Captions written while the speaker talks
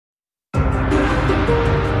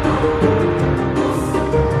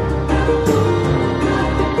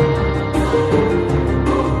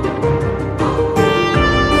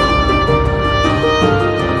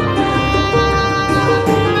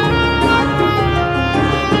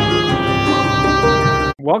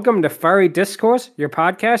Welcome to Fiery Discourse, your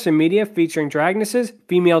podcast and media featuring dragonesses,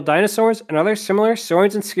 female dinosaurs, and other similar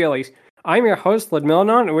swords and skillies. I'm your host,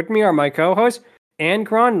 Ludmilanon, and with me are my co-hosts,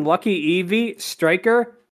 Angron, Lucky Evie,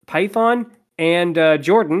 Striker, Python, and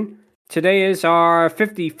Jordan. Today is our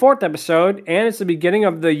 54th episode, and it's the beginning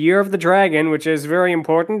of the Year of the Dragon, which is very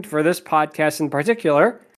important for this podcast in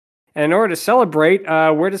particular. And in order to celebrate,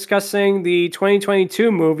 we're discussing the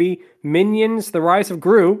 2022 movie, Minions: The Rise of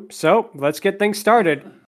Gru, so let's get things started.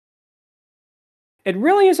 It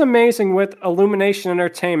really is amazing with Illumination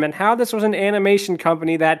Entertainment how this was an animation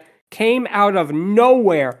company that came out of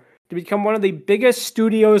nowhere to become one of the biggest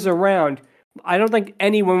studios around. I don't think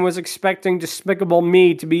anyone was expecting Despicable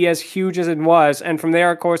Me to be as huge as it was, and from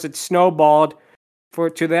there, of course, it snowballed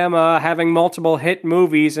to them having multiple hit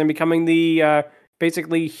movies and becoming the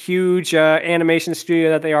basically huge animation studio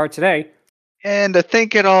that they are today. And I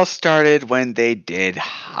think it all started when they did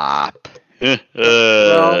Hop.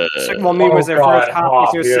 Well, Despicable Me was their first, Hop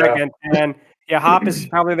was their second, and yeah, Hop is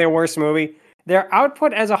probably their worst movie. Their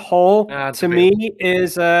output as a whole, to me,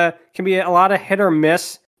 is can be a lot of hit or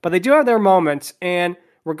miss, but they do have their moments, and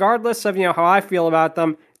regardless of how I feel about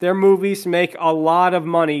them, their movies make a lot of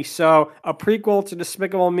money, so a prequel to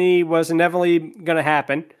Despicable Me was inevitably going to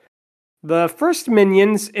happen. The first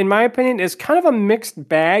Minions, in my opinion, is kind of a mixed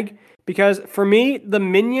bag, because for me, the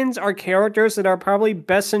Minions are characters that are probably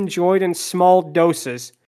best enjoyed in small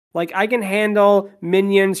doses. Like, I can handle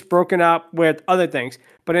Minions broken up with other things,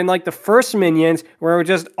 but in like the first Minions, where we're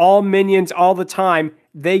just all Minions all the time,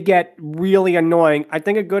 they get really annoying. I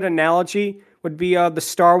think a good analogy would be the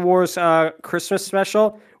Star Wars Christmas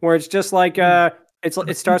special, where it's just like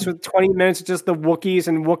it starts with 20 minutes of just the Wookiees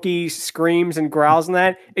and Wookiee screams and growls and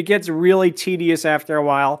that. It gets really tedious after a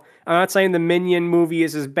while. I'm not saying the Minion movie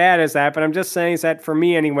is as bad as that, but I'm just saying that for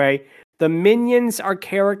me anyway, the Minions are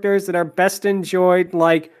characters that are best enjoyed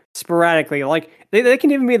like sporadically. Like they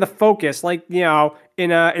can even be the focus. Like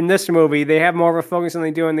in this movie, they have more of a focus than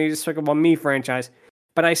they do in the Despicable Me franchise.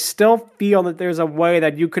 But I still feel that there's a way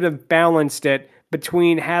that you could have balanced it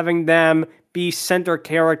between having them be center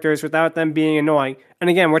characters without them being annoying. And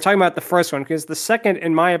again, we're talking about the first one, because the second,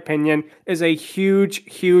 in my opinion, is a huge,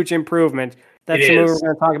 huge improvement. That's the movie we're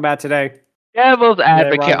going to talk about today. Devil's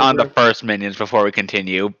advocate on the first Minions before we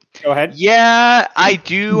continue. Go ahead. Yeah, I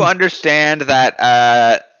do understand that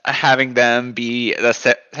having them be the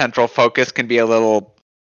central focus can be a little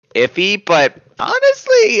iffy, but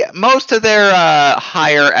honestly, most of their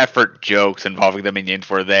higher effort jokes involving the Minions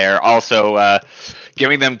were there. Also,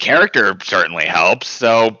 giving them character certainly helps.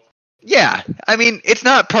 So, yeah, I mean, it's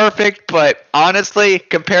not perfect, but honestly,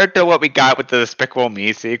 compared to what we got with the Despicable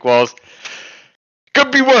Me sequels,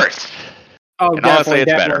 could be worse. Oh, and honestly,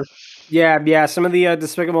 it's better. Yeah, some of the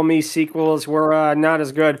Despicable Me sequels were not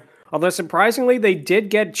as good. Although, surprisingly, they did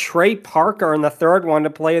get Trey Parker in the third one to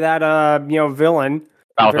play that, villain.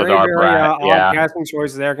 Very odd casting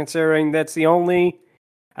choice there, considering that's the only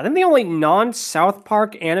non-South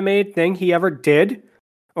Park animated thing he ever did.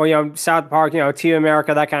 Or, South Park, Team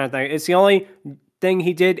America, that kind of thing. It's the only thing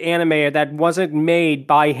he did animated that wasn't made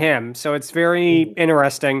by him. So it's very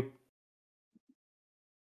interesting.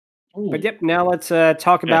 But yep, now let's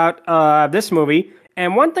talk about this movie.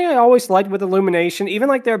 And one thing I always liked with Illumination, even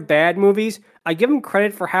like their bad movies, I give them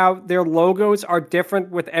credit for how their logos are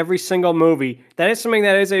different with every single movie. That is something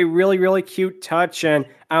that is a really, really cute touch, and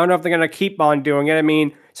I don't know if they're going to keep on doing it. I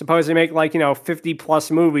mean, suppose they make 50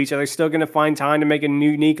 plus movies, are they still going to find time to make a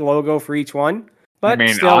unique logo for each one? But I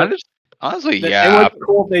mean, still, honestly, yeah. It would be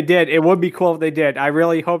cool if they did. It would be cool if they did. I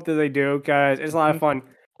really hope that they do, because it's a lot of fun.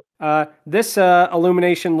 This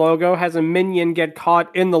Illumination logo has a minion get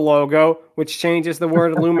caught in the logo, which changes the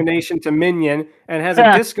word Illumination to minion, and has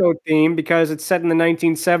a disco theme because it's set in the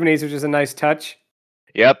 1970s, which is a nice touch.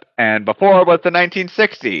 Yep, and before it was the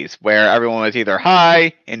 1960s, where everyone was either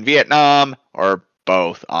high, in Vietnam, or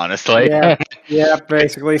both, honestly. Yeah,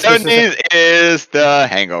 basically. 70s is the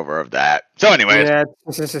hangover of that. So anyways. Yeah,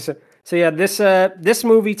 So yeah, this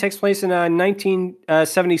movie takes place in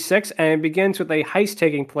 1976, and it begins with a heist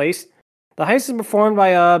taking place. The heist is performed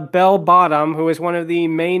by Belle Bottom, who is one of the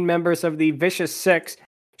main members of the Vicious Six.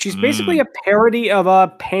 She's basically a parody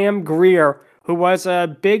of Pam Grier, who was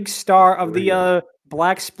a big star of the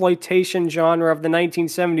blaxploitation genre of the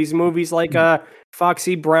 1970s movies like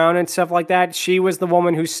Foxy Brown and stuff like that. She was the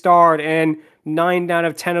woman who starred in 9 out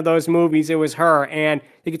of 10 of those movies. It was her, and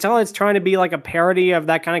you can tell it's trying to be like a parody of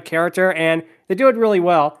that kind of character, and they do it really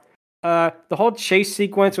well. The whole chase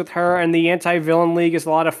sequence with her and the Anti-Villain League is a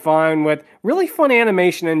lot of fun, with really fun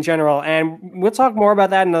animation in general. And we'll talk more about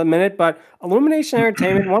that in a minute, but Illumination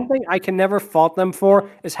Entertainment, one thing I can never fault them for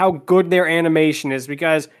is how good their animation is,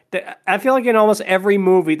 because I feel like in almost every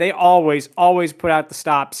movie, they always put out the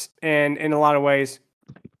stops in a lot of ways.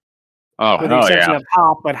 With the exception of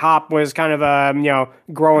Hop, but Hop was kind of,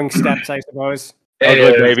 growing steps, I suppose.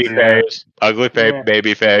 Ugly baby phase.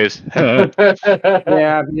 Baby phase.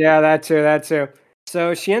 yeah, that too.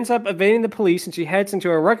 So she ends up evading the police and she heads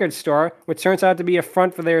into a record store, which turns out to be a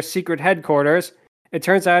front for their secret headquarters. It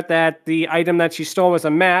turns out that the item that she stole was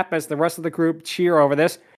a map, as the rest of the group cheer over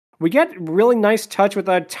this. We get really nice touch with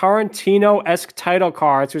a Tarantino-esque title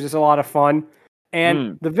cards, which is a lot of fun.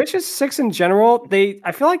 And the Vicious Six in general,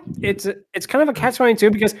 I feel like it's kind of a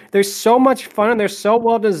catch-22 because they're so much fun and they're so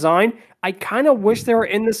well designed. I kind of wish they were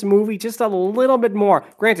in this movie just a little bit more.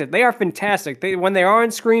 Granted, they are fantastic. When they are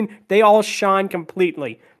on screen, they all shine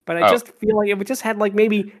completely. But I just feel like if we just had like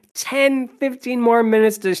maybe 10, 15 more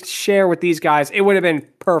minutes to share with these guys, it would have been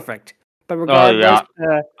perfect. But regardless,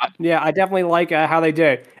 I definitely like how they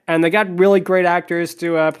did. And they got really great actors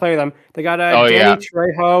to play them. They got Danny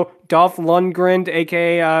Trejo, Dolph Lundgren,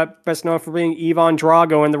 a.k.a. Best known for being Ivan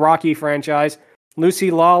Drago in the Rocky franchise,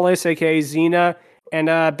 Lucy Lawless, a.k.a. Xena, and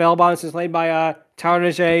Bell Bottoms is played by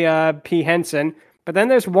Taraji P. Henson. But then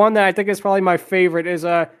there's one that I think is probably my favorite, is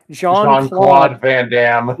Jean-Claude Van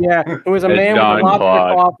Damme. Yeah, who is a man with a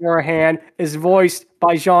lobster claw in her hand, is voiced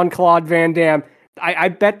by Jean-Claude Van Damme. I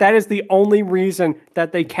bet that is the only reason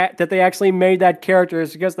that they actually made that character,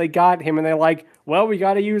 is because they got him and they're like, well, we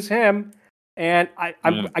got to use him. And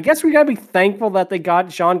I guess we got to be thankful that they got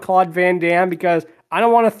Jean-Claude Van Damme, because I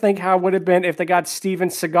don't want to think how it would have been if they got Steven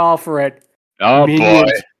Seagal for it. Oh,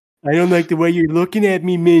 Minions, boy. I don't like the way you're looking at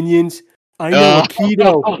me, Minions. I know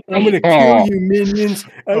Aikido. I'm going to kill you, Minions.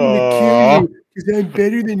 I'm going to kill you because I'm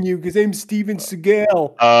better than you, because I'm Steven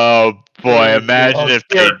Seagal. Oh, boy. Imagine if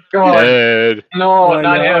they did. No,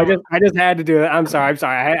 not him. I just had to do it. I'm sorry.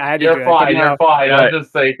 I had to do it. You're fine. I'm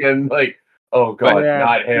just thinking, like, oh, God,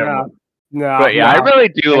 not him. No, but I really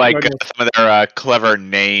do like some of their clever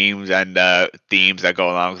names and themes that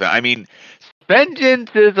go along with it. I mean,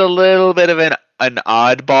 Vengeance is a little bit of an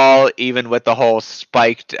oddball, even with the whole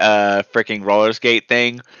spiked freaking roller skate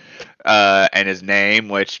thing and his name,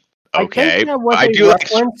 which, okay. I think that was a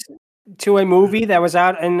reference to a movie that was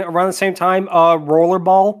out around the same time,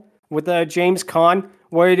 Rollerball, with James Caan,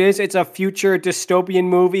 where it's a future dystopian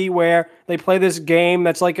movie where they play this game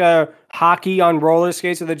that's like a hockey on roller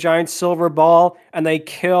skates with a giant silver ball, and they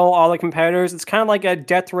kill all the competitors. It's kind of like a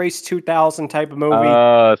Death Race 2000 type of movie.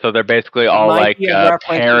 So they're basically all like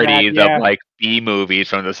parodies of like B movies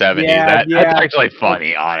from the 70s. That's actually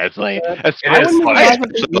funny, honestly. I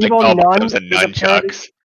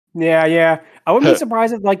wouldn't be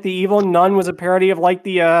surprised if like the Evil Nun was a parody of like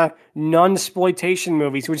the Nun-sploitation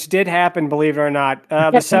movies, which did happen, believe it or not.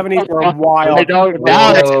 The 70s were wild. I don't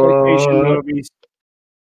doubt it. Exploitation movies.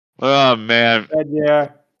 Oh, man. But,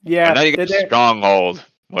 yeah. And then you get Stronghold,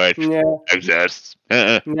 which exists.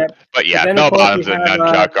 But yeah, Bell Bottoms and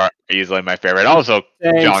Nunchuck are easily my favorite. Also,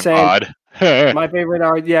 Jean-Claude. My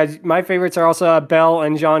favorites are also Bell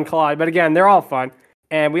and Jean-Claude. But again, they're all fun.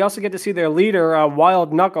 And we also get to see their leader,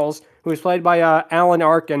 Wild Knuckles, who is played by Alan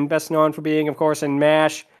Arkin, best known for being, of course, in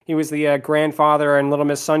MASH. He was the grandfather in Little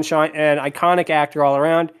Miss Sunshine, an iconic actor all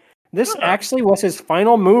around. This actually was his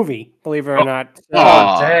final movie, believe it or not.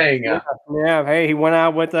 Dang. Yeah, hey, he went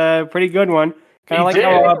out with a pretty good one. Kind of like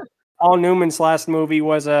how Paul Newman's last movie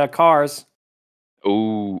was Cars.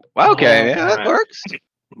 Ooh, okay, that works.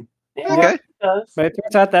 Yeah, okay. But it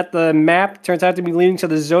turns out that the map turns out to be leading to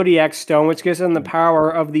the Zodiac Stone, which gives them the power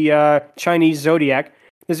of the Chinese Zodiac.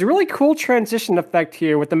 There's a really cool transition effect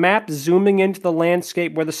here with the map zooming into the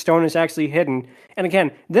landscape where the stone is actually hidden. And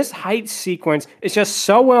again, this height sequence is just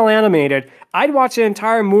so well animated. I'd watch an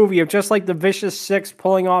entire movie of just like the Vicious Six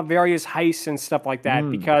pulling off various heists and stuff like that,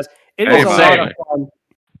 because it is a lot of fun.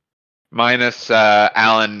 Minus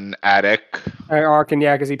Alan Arkin,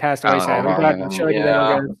 because he passed away. Something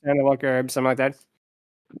like that.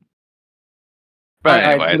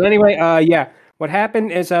 But anyway, what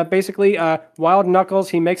happened is basically Wild Knuckles,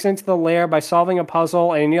 he makes it into the lair by solving a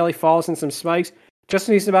puzzle, and he nearly falls in some spikes. Just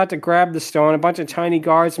when he's about to grab the stone, a bunch of tiny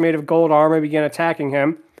guards made of gold armor begin attacking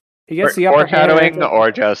him. He gets the upper hand. Foreshadowing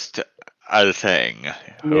or just a thing?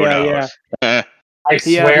 Who knows? I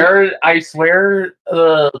swear,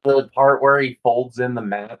 the part where he folds in the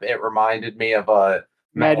map, it reminded me of a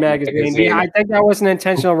Mad Magazine. Yeah, I think that was an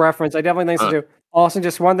intentional reference. I definitely think so too. Also,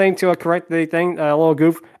 just one thing to correct the thing, a little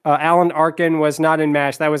goof. Alan Arkin was not in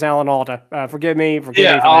MASH. That was Alan Alda. Forgive me.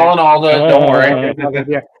 Alan Alda. Don't worry.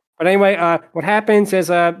 Yeah. But anyway, what happens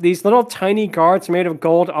is these little tiny guards made of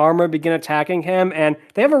gold armor begin attacking him, and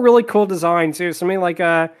they have a really cool design too. Something like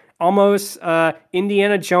almost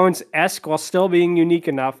Indiana Jones-esque while still being unique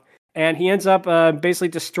enough. And he ends up basically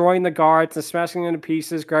destroying the guards and smashing them into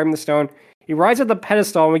pieces, grabbing the stone. He rides up the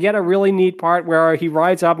pedestal, and we get a really neat part where he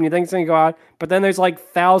rides up and he thinks he's going to go out, but then there's like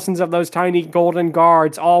thousands of those tiny golden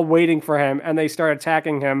guards all waiting for him, and they start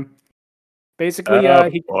attacking him. Basically,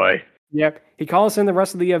 he calls in the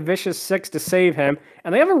rest of the Vicious Six to save him,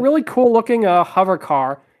 and they have a really cool-looking hover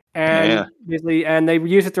car, and they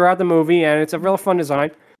use it throughout the movie, and it's a real fun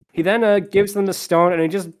design. He then gives them the stone, and he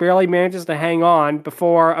just barely manages to hang on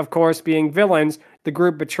before, of course, being villains, the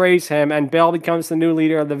group betrays him, and Bell becomes the new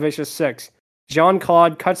leader of the Vicious Six.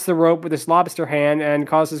 Jean-Claude cuts the rope with his lobster hand and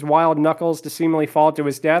causes Wild Knuckles to seemingly fall to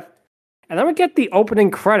his death. And then we get the opening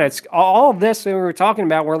credits. All of this that we were talking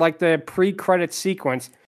about were like the pre-credit sequence.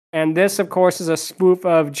 And this, of course, is a spoof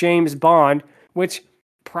of James Bond, which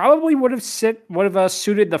probably would have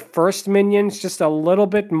suited the first Minions just a little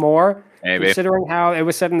bit more. Maybe. Considering how it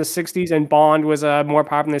was set in the 60s and Bond was more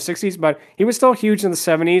popular in the 60s, but he was still huge in the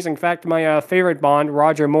 70s. In fact, my favorite Bond,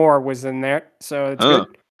 Roger Moore, was in there, so it's good.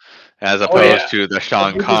 As opposed to the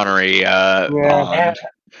Sean Connery Bond.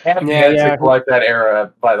 To collect that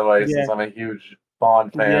era, by the way, since I'm a huge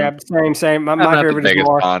Bond fan. Yeah, same. My favorite is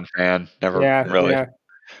Moore. Bond fan. Never really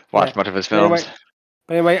watched much of his films.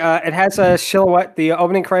 Anyway, it has a silhouette. The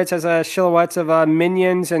opening credits has silhouettes of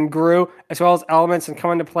Minions and Gru, as well as elements and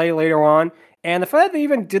come into play later on. And the fact that they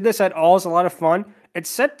even did this at all is a lot of fun. It's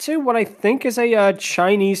set to what I think is a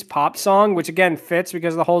Chinese pop song, which again fits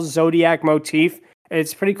because of the whole Zodiac motif.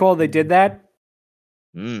 It's pretty cool they did that.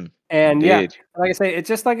 And indeed. Like I say, it's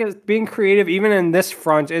just like it's being creative, even in this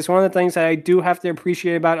front, is one of the things that I do have to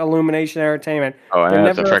appreciate about Illumination Entertainment. They're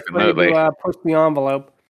never afraid to push the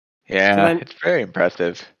envelope. Yeah, it's very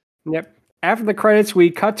impressive. Yep. After the credits, we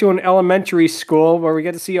cut to an elementary school where we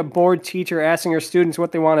get to see a bored teacher asking her students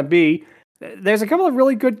what they want to be. There's a couple of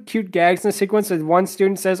really good, cute gags in the sequence. And one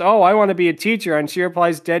student says, "Oh, I want to be a teacher," and she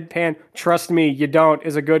replies deadpan, "Trust me, you don't,"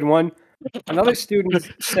 is a good one. Another student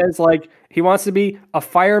says, like, he wants to be a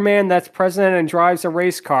fireman that's president and drives a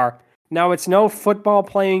race car. Now, it's no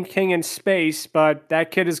football-playing king in space, but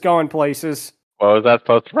that kid is going places. What was that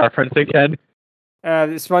supposed to reference again?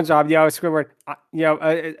 SpongeBob, Squidward,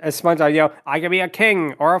 SpongeBob, I can be a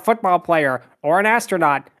king, or a football player, or an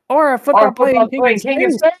astronaut, or a football-playing king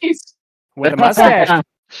in space. With a mustache.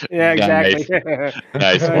 Yeah, exactly.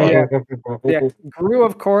 Nice. Gru,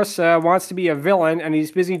 of course, wants to be a villain, and he's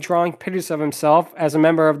busy drawing pictures of himself as a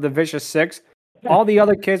member of the Vicious Six. All the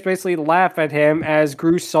other kids basically laugh at him as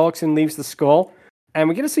Gru sulks and leaves the school. And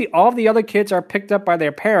we get to see all of the other kids are picked up by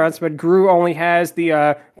their parents, but Gru only has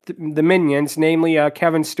the minions, namely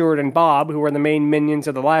Kevin Stewart and Bob, who were the main minions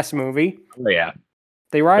of the last movie. Oh, yeah.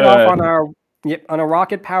 They ride off on a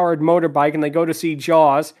rocket-powered motorbike, and they go to see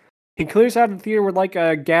Jaws. He clears out the theater with like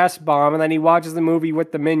a gas bomb, and then he watches the movie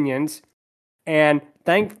with the minions. And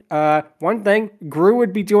one thing, Gru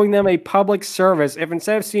would be doing them a public service if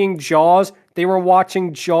instead of seeing Jaws, they were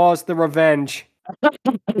watching Jaws: The Revenge.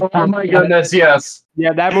 Oh my goodness, yes.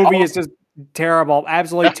 Yeah, that movie is just terrible,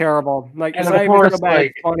 absolutely terrible. Like, it's not even so bad,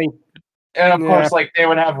 it's funny. And of course, like, they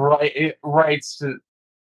would have rights to.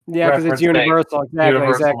 Yeah, because it's Universal. Exactly.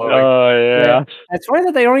 Oh, yeah. It's funny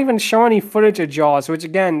that they don't even show any footage of Jaws, which,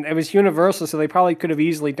 again, it was Universal, so they probably could have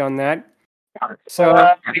easily done that. So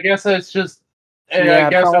I guess it's just. I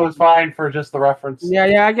guess it was fine for just the reference.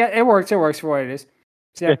 Yeah, I get it works. It works for what it is.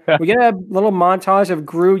 So, we get a little montage of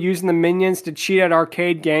Gru using the minions to cheat at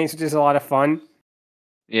arcade games, which is a lot of fun.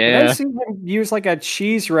 Yeah. I see him use like a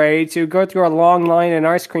cheese ray to go through a long line in an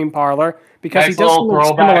ice cream parlor because he does something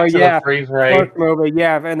similar. First movie,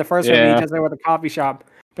 in the first movie he does that with a coffee shop.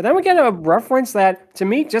 But then we get a reference that to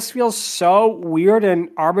me just feels so weird and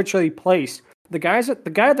arbitrarily placed. The guy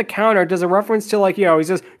at the counter does a reference to he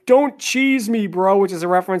says, "Don't cheese me, bro," which is a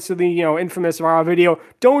reference to the infamous viral video,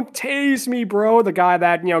 "Don't tase me, bro." The guy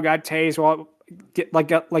that got tased while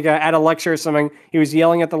at a lecture or something. He was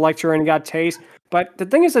yelling at the lecturer and got tased. But the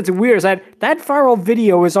thing is that's weird is that viral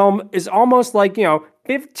video is almost like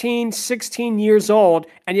 15, 16 years old,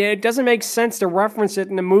 and yet it doesn't make sense to reference it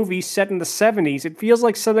in a movie set in the 70s. It feels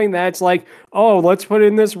like something that's like, oh, let's put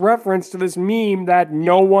in this reference to this meme that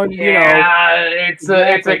no one, it's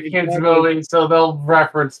a kids movie, so they'll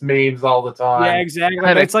reference memes all the time. Yeah, exactly.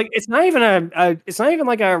 But it's like it's not even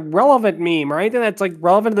like a relevant meme or anything that's like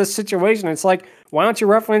relevant to the situation. It's like, why don't you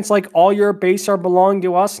reference like all your base are belong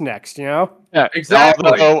to us next? Yeah,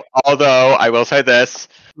 exactly. Although I will say this.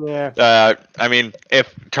 Yeah. I mean,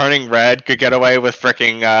 if Turning Red could get away with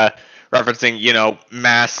freaking referencing,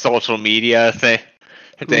 mass social media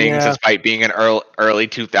things despite being an early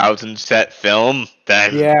 2000s set film,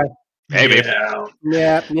 then maybe.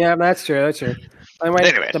 Yeah, that's true. That's true.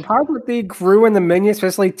 Anyway, the part with the Gru and the minions,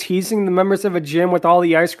 especially teasing the members of a gym with all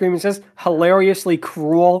the ice cream, is just hilariously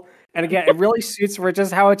cruel. And again, it really suits for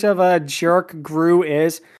just how much of a jerk Gru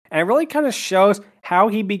is. And it really kind of shows how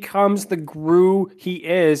he becomes the Gru he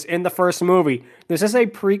is in the first movie. This is a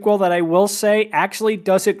prequel that I will say actually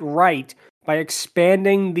does it right by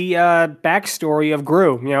expanding the backstory of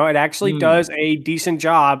Gru. It actually does a decent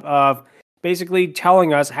job of basically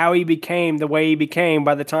telling us how he became the way he became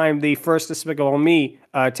by the time the first Despicable Me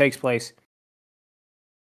takes place.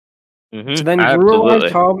 Mm-hmm, so then Gru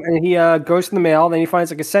arrives home and he goes to the mail. Then he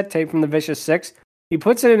finds a cassette tape from the Vicious Six. He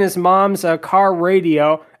puts it in his mom's car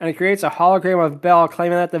radio, and it creates a hologram of Belle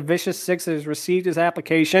claiming that the Vicious Six has received his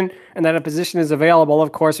application and that a position is available,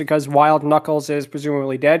 of course, because Wild Knuckles is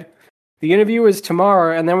presumably dead. The interview is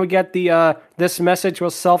tomorrow, and then we get the this message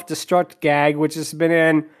will self-destruct gag, which has been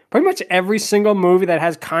in pretty much every single movie that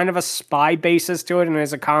has kind of a spy basis to it and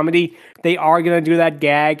is a comedy. They are going to do that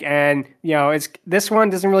gag, and this one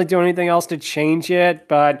doesn't really do anything else to change it,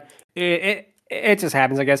 but it just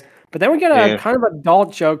happens, I guess. But then we get a kind of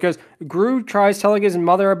adult joke because Gru tries telling his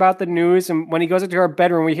mother about the news, and when he goes into her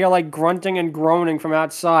bedroom, we hear like grunting and groaning from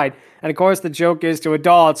outside. And of course, the joke is to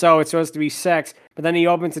adults, oh, it's supposed to be sex. But then he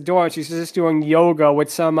opens the door, and she's just doing yoga with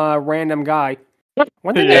some random guy.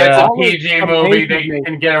 One thing it's a PG movie, they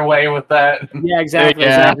can get away with that. Yeah, exactly.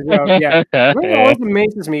 Yeah. What always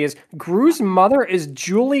amazes me is Gru's mother is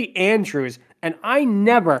Julie Andrews, and I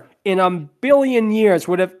never in a billion years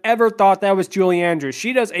would have ever thought that was Julie Andrews.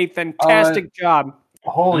 She does a fantastic job.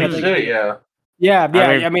 Holy shit, yeah. Yeah.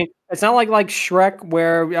 I mean, it's not like Shrek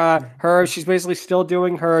where she's basically still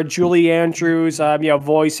doing her Julie Andrews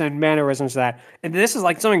voice and mannerisms that. And this is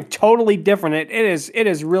like something totally different. It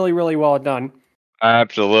is really, really well done.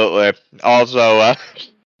 Absolutely. Also,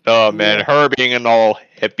 her being in the whole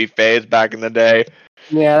hippie phase back in the day.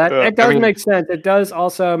 Yeah, that does make sense. It does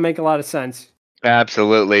also make a lot of sense.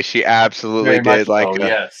 Absolutely. She absolutely did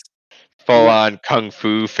full-on kung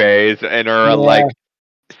fu phase in her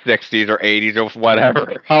 60s or 80s or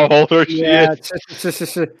whatever. How old are she?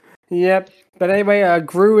 Yep. But anyway,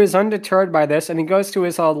 Gru is undeterred by this, and he goes to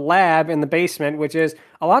his lab in the basement, which is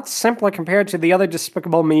a lot simpler compared to the other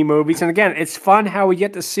Despicable Me movies. And again, it's fun how we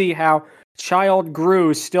get to see how child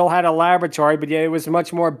Gru still had a laboratory, but yet it was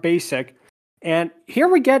much more basic. And here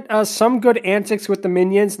we get some good antics with the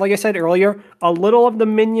minions. Like I said earlier, a little of the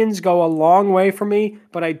minions go a long way for me,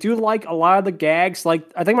 but I do like a lot of the gags. Like,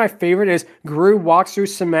 I think my favorite is Gru walks through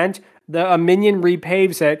cement, a minion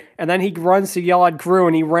repaves it, and then he runs to yell at Gru,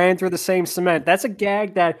 and he ran through the same cement. That's a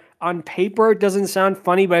gag that on paper doesn't sound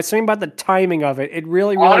funny, but it's something about the timing of it. It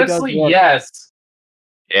really, really honestly, does work. Yes.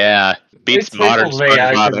 Yeah, beats modern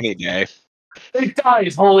SpongeBob any day. It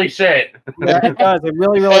dies, holy shit. Yeah, it does. It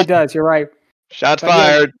really, really does. You're right. Shots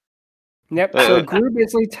fired. Yep. So Gru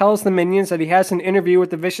basically tells the minions that he has an interview with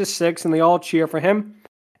the Vicious Six, and they all cheer for him.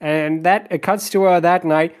 And it cuts to that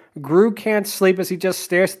night. Gru can't sleep as he just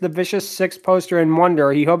stares at the Vicious Six poster in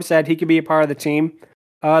wonder. He hopes that he could be a part of the team.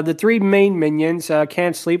 The three main minions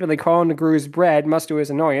can't sleep, and they call him Gru's bread, much to his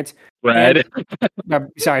annoyance. Bread?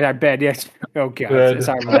 Sorry, not bed. Yes. Oh, God. Bread.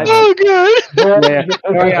 Sorry about that.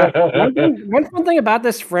 Oh, good. One fun thing about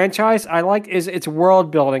this franchise I like is its world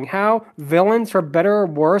building. How villains, for better or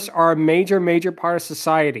worse, are a major, major part of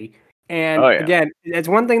society. And again, it's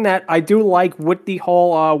one thing that I do like with the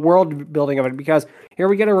whole world building of it, because here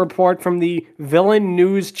we get a report from the Villain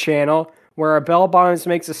News Channel where Bell Bonds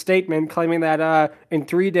makes a statement claiming that in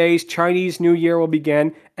 3 days, Chinese New Year will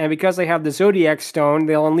begin, and because they have the Zodiac Stone,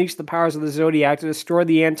 they'll unleash the powers of the Zodiac to destroy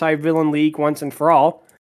the Anti-Villain League once and for all.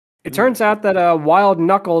 It turns out that Wild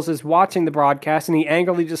Knuckles is watching the broadcast, and he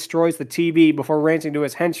angrily destroys the TV before ranting to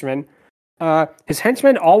his henchmen. His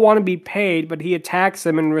henchmen all want to be paid, but he attacks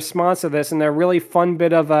them in response to this in a really fun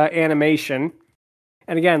bit of animation.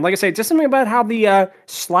 And again, like I say, just something about how the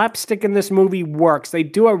slapstick in this movie works. They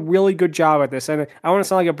do a really good job at this. And I want to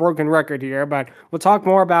sound like a broken record here, but we'll talk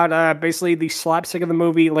more about basically the slapstick of the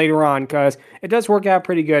movie later on, because it does work out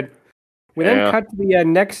pretty good. We then cut to the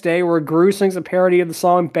next day where Gru sings a parody of the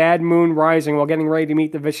song Bad Moon Rising while getting ready to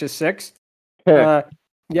meet the Vicious Six.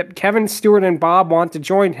 Kevin, Stewart, and Bob want to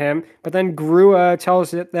join him, but then Gru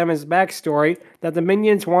tells them his backstory, that the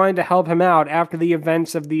Minions wanted to help him out after the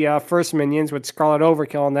events of the first Minions with Scarlet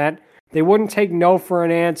Overkill and that. They wouldn't take no for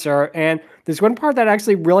an answer, and there's one part that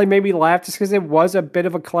actually really made me laugh just because it was a bit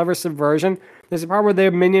of a clever subversion. There's a part where the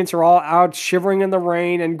Minions are all out shivering in the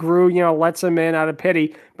rain, and Gru, lets them in out of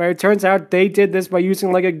pity, but it turns out they did this by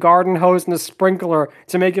using like a garden hose and a sprinkler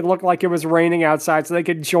to make it look like it was raining outside so they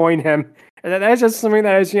could join him. And that's just something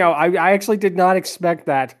that is, I actually did not expect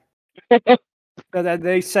that. That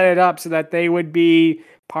they set it up so that they would be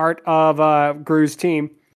part of Gru's team.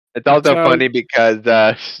 It's also funny because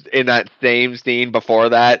in that same scene before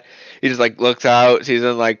that, he just like looks out, sees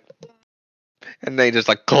them like, and they just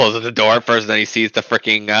like closes the door first, and then he sees the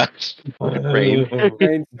freaking rain.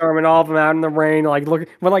 Rainstorm and all of them out in the rain, like looking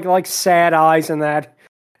with like sad eyes and that.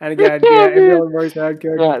 And again, it really works out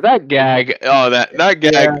good. Yeah, that gag. Oh, that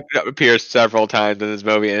gag appears several times in this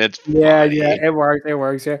movie, and it's funny. It works. It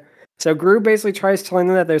works. Yeah. So Gru basically tries telling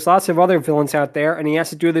them that there's lots of other villains out there, and he has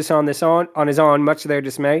to do this on his own, much to their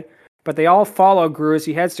dismay. But they all follow Gru as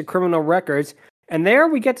he heads to Criminal Records, and there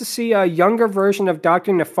we get to see a younger version of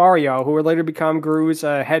Dr. Nefario, who will later become Gru's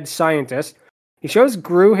head scientist. He shows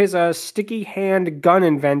Gru his sticky hand gun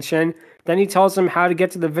invention. Then he tells him how to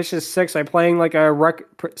get to the Vicious Six by playing like by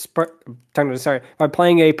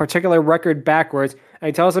playing a particular record backwards. And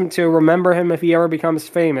he tells him to remember him if he ever becomes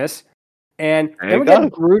famous. And then we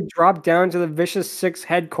get Gru drop down to the Vicious Six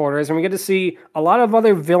headquarters, and we get to see a lot of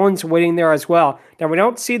other villains waiting there as well. Now, we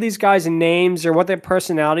don't see these guys' names or what their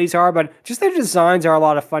personalities are, but just their designs are a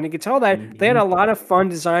lot of fun. You can tell that they had a lot of fun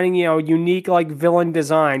designing, unique like villain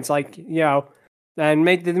designs, and they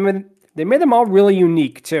made them all really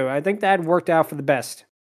unique too. I think that worked out for the best.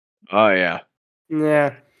 Oh yeah.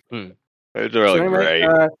 Yeah. It's really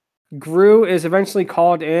great. Gru is eventually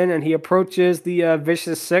called in, and he approaches the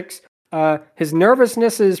Vicious Six. His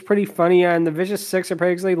nervousness is pretty funny, and the Vicious Six are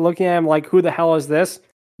basically looking at him like, who the hell is this?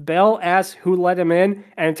 Belle asks who let him in,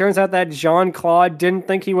 and it turns out that Jean-Claude didn't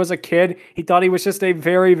think he was a kid. He thought he was just a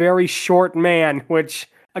very, very short man, which,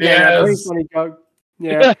 again, a pretty funny joke.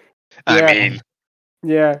 Yeah.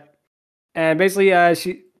 Yeah. And basically,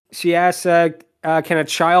 she asks, can a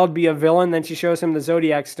child be a villain? Then she shows him the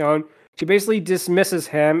Zodiac Stone. She basically dismisses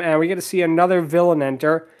him, and we get to see another villain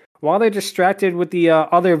enter. While they're distracted with the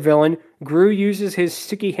other villain, Gru uses his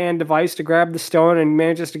sticky hand device to grab the stone and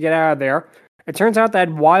manages to get out of there. It turns out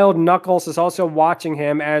that Wild Knuckles is also watching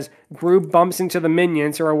him as Gru bumps into the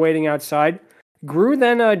minions who are waiting outside. Gru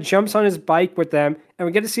then jumps on his bike with them, and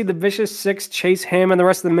we get to see the Vicious Six chase him and the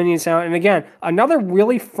rest of the minions out. And again, another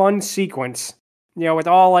really fun sequence. With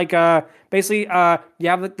all basically, you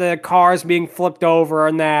have the cars being flipped over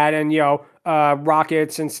and that, and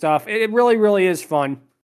rockets and stuff. It really, really is fun.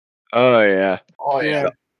 Oh yeah.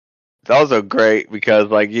 It's also great because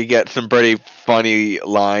you get some pretty funny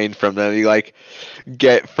lines from them. You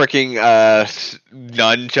get freaking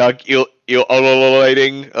nunchuck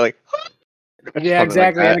ululating yeah,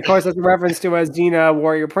 exactly. And of course that's a reference to Xena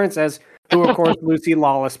Warrior Princess, who of course Lucy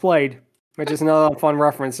Lawless played, which is another fun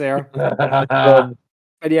reference there.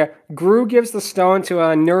 But yeah, Gru gives the stone to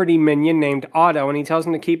a nerdy minion named Otto, and he tells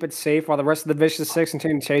him to keep it safe while the rest of the Vicious Six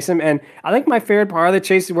continue to chase him. And I think my favorite part of the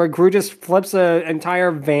chase is where Gru just flips an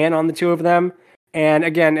entire van on the two of them. And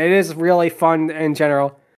again, it is really fun in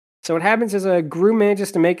general. So what happens is Gru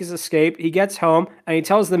manages to make his escape. He gets home, and he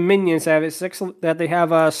tells the minions that they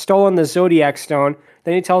have stolen the Zodiac Stone.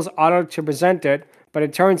 Then he tells Otto to present it, but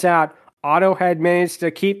it turns out Otto had managed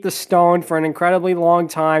to keep the stone for an incredibly long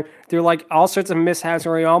time through all sorts of mishaps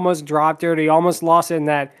where he almost dropped it, he almost lost it in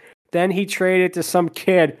that. Then he traded it to some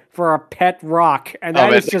kid for a pet rock. And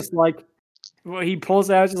that is just he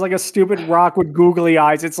pulls out just a stupid rock with googly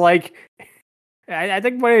eyes. It's I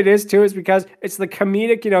think what it is too is because it's the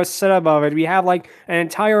comedic, setup of it. We have an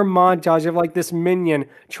entire montage of this minion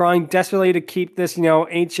trying desperately to keep this,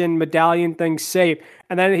 ancient medallion thing safe.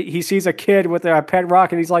 And then he sees a kid with a pet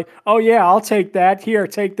rock and he's like, oh yeah, I'll take that. Here,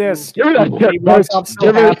 take this. He walks up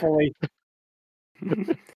so happily.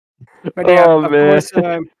 But yeah, of course,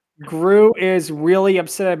 Gru is really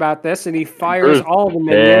upset about this and he fires all the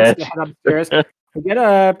minions to head upstairs. We get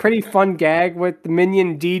a pretty fun gag with the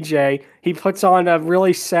minion DJ. He puts on a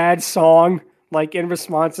really sad song, in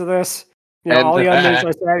response to this. You know, all the other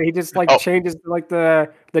are sad. He just changes like the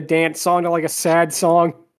dance song to like a sad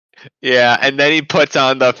song. Yeah, and then he puts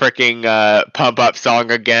on the freaking pump up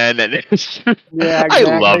song again, and yeah, exactly,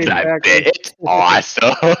 I love that bit. It's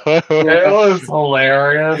awesome. It was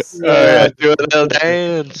hilarious. Do a little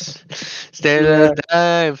dance, stand at the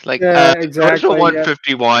time. Like exactly.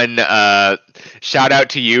 151. Shout out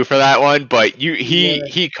to you for that one, but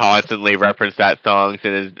he constantly referenced that song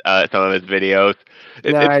in his some of his videos.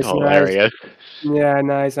 It's hilarious. Nice. Yeah,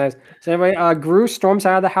 nice. So anyway, Gru storms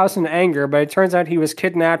out of the house in anger, but it turns out he was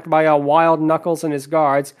kidnapped by Wild Knuckles and his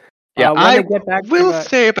guards. Yeah, I will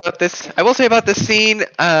say about this scene,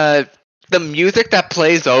 the music that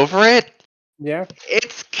plays over it. Yeah.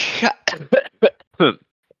 It's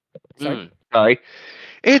sorry.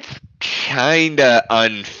 It's kinda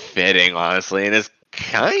unfitting, honestly, and it's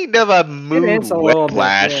kind of a mood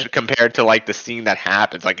whiplash compared to like the scene that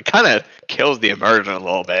happens. Like it kind of kills the immersion a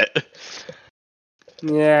little bit.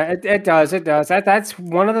 Yeah, it does. That's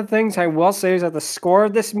one of the things I will say is that the score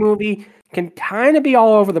of this movie can kind of be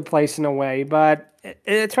all over the place in a way, but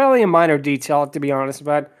it's probably a minor detail to be honest.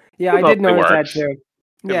 But yeah, I did notice that too.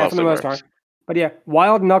 Yeah, for the most part. But yeah,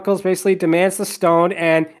 Wild Knuckles basically demands the stone,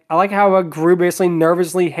 and I like how Gru basically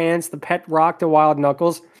nervously hands the pet rock to Wild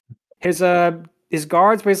Knuckles. His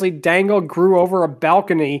guards basically dangle Gru over a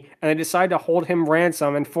balcony, and they decide to hold him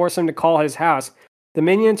ransom and force him to call his house. The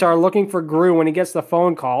minions are looking for Gru when he gets the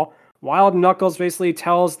phone call. Wild Knuckles basically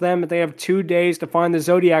tells them that they have 2 days to find the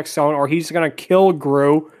Zodiac Stone, or he's going to kill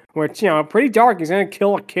Gru, which, pretty dark. He's going to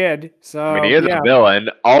kill a kid. So, I mean, he is a villain.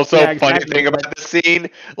 Also, funny thing about the scene,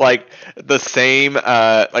 the same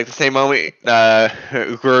moment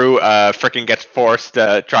Gru freaking gets forced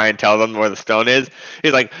to try and tell them where the stone is.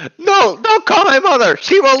 He's like, no, don't call my mother.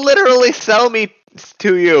 She will literally sell me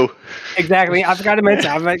to you. Exactly. I forgot to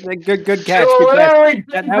mention. I'm like, good catch.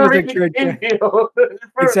 That was a good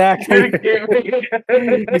Exactly.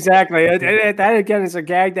 Exactly. That again is a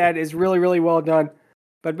gag that is really, really well done.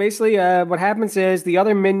 But basically, what happens is the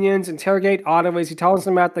other minions interrogate Otto as he tells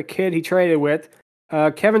them about the kid he traded with.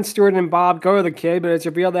 Kevin, Stewart, and Bob go to the kid, but it's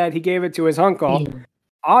revealed that he gave it to his uncle.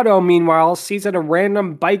 Otto, meanwhile, sees that a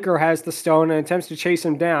random biker has the stone and attempts to chase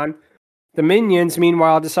him down. The minions,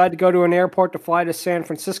 meanwhile, decide to go to an airport to fly to San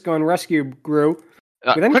Francisco and rescue Gru.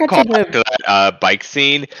 Quick call back to that bike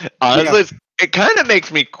scene. Honestly, it kind of makes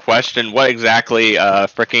me question what exactly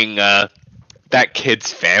that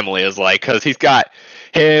kid's family is like, because he's got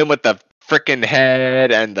him with the freaking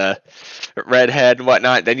head and the red head and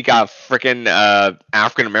whatnot. Then you got a freaking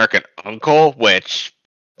African American uncle, which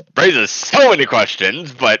raises so many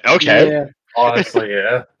questions. But okay, yeah. Honestly,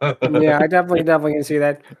 yeah, yeah, I definitely can see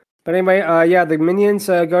that. But anyway, the minions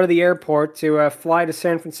go to the airport to fly to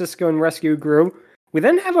San Francisco and rescue Gru. We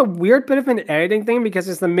then have a weird bit of an editing thing because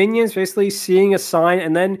it's the minions basically seeing a sign,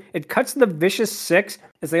 and then it cuts to the Vicious Six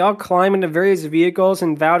as they all climb into various vehicles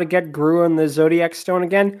and vow to get Gru and the Zodiac Stone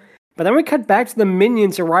again. But then we cut back to the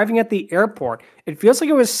minions arriving at the airport. It feels like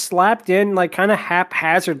it was slapped in like kind of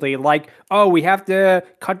haphazardly, like, oh, we have to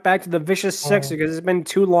cut back to the Vicious Six because it's been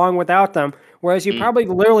too long without them. Whereas you probably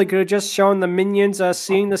literally could have just shown the minions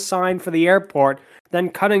seeing the sign for the airport, then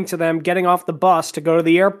cutting to them getting off the bus to go to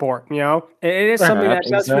the airport. It is something that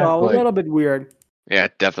does feel a little bit weird. Yeah,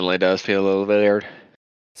 it definitely does feel a little bit weird.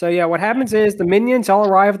 So yeah, what happens is the minions all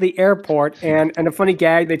arrive at the airport, and a funny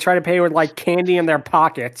gag, they try to pay with like candy in their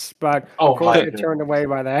pockets, but of course they're turned away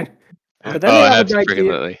by that. But then they have a good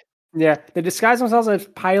idea. Yeah, they disguise themselves as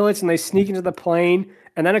pilots and they sneak into the plane.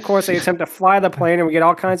 And then, of course, they attempt to fly the plane, and we get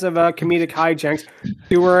all kinds of comedic hijinks.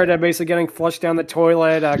 Stewart basically getting flushed down the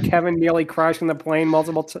toilet. Kevin nearly crashing the plane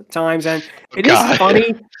multiple times. And it is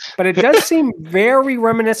funny, but it does seem very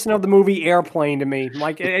reminiscent of the movie Airplane to me.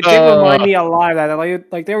 Like, it did remind me a lot of that.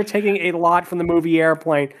 Like they were taking a lot from the movie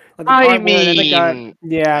Airplane. Like it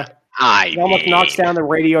almost knocks down the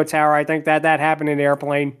radio tower. I think that happened in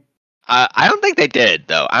Airplane. I don't think they did,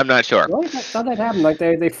 though. I'm not sure. I thought that happened. Like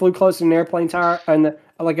they flew close to an airplane tower and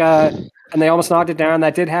they almost knocked it down.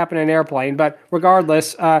 That did happen in Airplane. But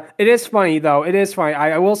regardless, it is funny though. It is funny.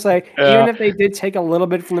 I will say, even if they did take a little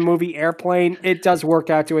bit from the movie Airplane, it does work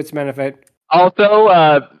out to its benefit.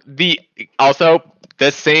 Also,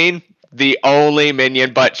 this scene, the only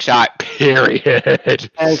minion butt shot. Period.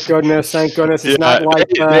 Thank goodness. It's not like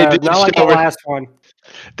the last one.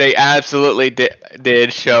 They absolutely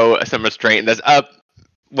did show some restraint in this.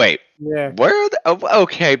 Wait. Yeah. Where?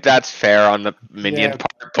 Okay, that's fair on the minion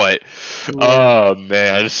part, but oh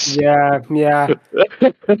man. Yeah.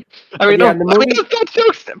 I mean, the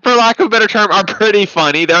jokes, for lack of a better term, are pretty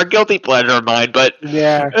funny. They're a guilty pleasure of mine, but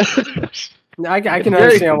yeah. I can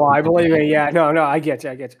understand why. Believe me, yeah, no, I get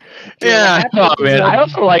you. Dude, yeah, man. I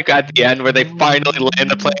also like at the end where they finally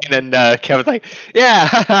land the plane and Kevin's like,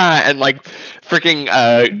 yeah, and like freaking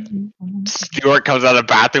Stuart comes out of the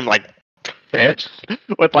bathroom like bitch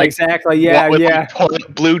with like exactly, yeah, with yeah.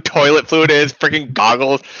 Like, blue toilet fluid in his freaking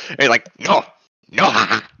goggles, and he's like, no. No.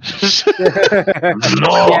 Yeah,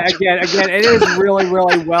 again, it is really,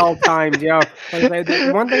 really well timed. Like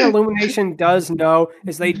the one thing Illumination does know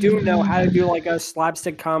is they do know how to do like a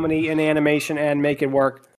slapstick comedy in animation and make it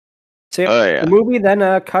work. So the movie then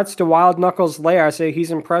cuts to Wild Knuckles' lair. So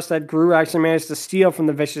he's impressed that Gru actually managed to steal from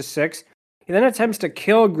the Vicious Six. He then attempts to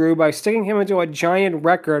kill Gru by sticking him into a giant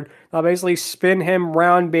record. That'll basically spin him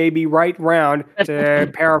round, baby, right round,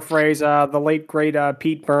 to paraphrase the late great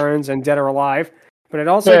Pete Burns and Dead or Alive. But it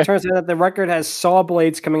also turns out that the record has saw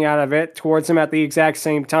blades coming out of it towards him at the exact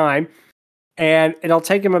same time. And it'll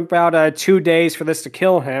take him about 2 days for this to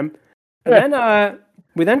kill him. And then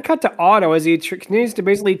we then cut to Otto as he continues to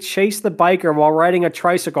basically chase the biker while riding a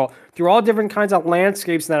tricycle through all different kinds of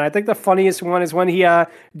landscapes. And I think the funniest one is when he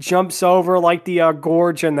jumps over like the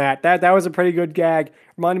gorge and that. That was a pretty good gag.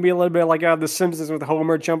 Reminded me a little bit like The Simpsons with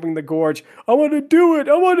Homer jumping the gorge. I want to do it.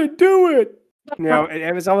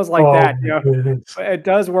 It was almost like that. It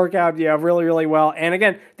does work out, really, really well. And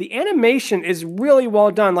again, the animation is really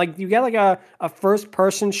well done. Like you get like a first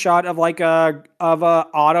person shot of like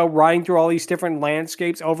Otto riding through all these different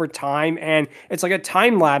landscapes over time, and it's like a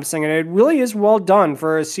time lapse thing, and it really is well done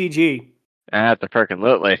for a CG.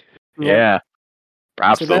 Absolutely, yeah.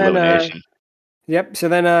 Props to Illumination. Yep. So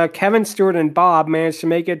then Kevin, Stewart, and Bob manage to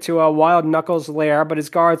make it to a Wild Knuckles' lair, but his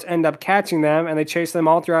guards end up catching them, and they chase them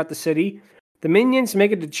all throughout the city. The minions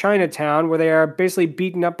make it to Chinatown, where they are basically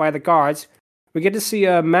beaten up by the guards. We get to see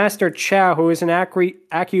Master Chow, who is an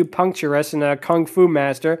acupuncturist and a kung fu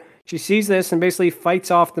master. She sees this and basically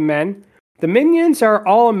fights off the men. The minions are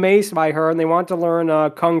all amazed by her, and they want to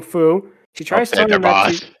learn kung fu. She tries telling them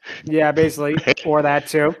that basically, or that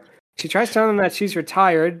too. She tries telling them that she's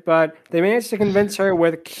retired, but they manage to convince her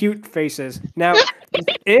with cute faces. Now,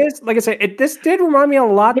 like I said, this did remind me a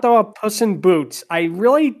lot though of Puss in Boots. I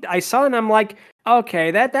saw it and I'm like, okay,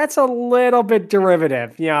 that's a little bit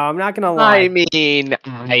derivative. I'm not gonna lie. I mean,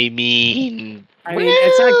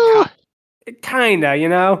 it's like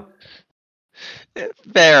kinda,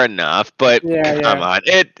 Fair enough, but come on,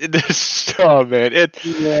 how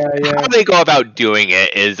they go about doing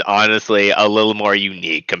it is honestly a little more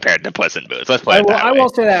unique compared to Puss in Boots. Let's put it that way.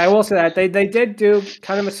 I will say that they did do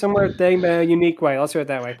kind of a similar thing, but a unique way. Let's do it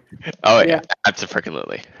that way. Oh yeah,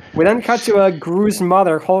 absolutely. We then cut to Gru's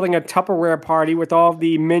mother holding a Tupperware party with all of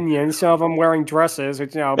the minions, some of them wearing dresses,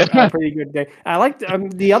 which a pretty good day. I like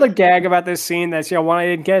the other gag about this scene that's one I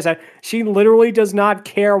didn't get is that she literally does not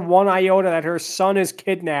care one iota that her son is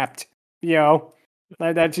kidnapped.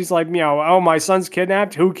 That she's like, oh, my son's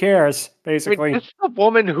kidnapped. Who cares? Basically, this is a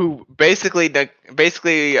woman who basically did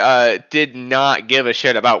not give a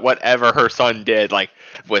shit about whatever her son did, like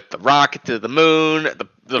with the rocket to the moon,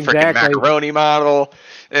 the freaking macaroni model.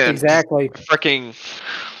 Exactly. Freaking.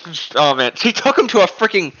 Oh man, she took him to a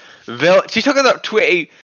freaking She took him to a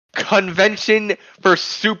convention for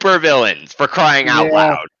supervillains, for crying out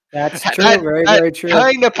loud. That's true. Very true.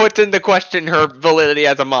 Kind of puts into question her validity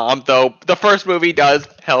as a mom, though. The first movie does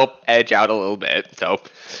help edge out a little bit. So.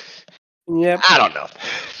 Yep. I don't know.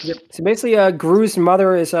 Yep. So basically, Gru's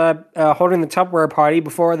mother is holding the Tupperware party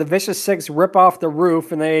before the Vicious Six rip off the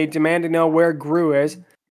roof and they demand to know where Gru is.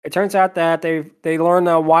 It turns out that they learn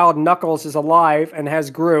Wild Knuckles is alive and has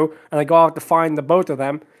Gru, and they go out to find the both of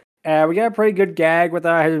them. We got a pretty good gag with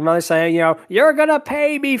his mother saying, you're gonna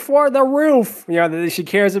pay me for the roof. She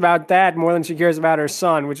cares about that more than she cares about her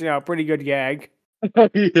son, which pretty good gag.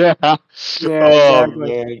 Yeah.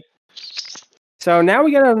 Exactly. Man. So now we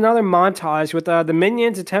get another montage with the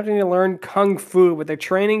minions attempting to learn kung fu, but their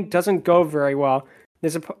training doesn't go very well.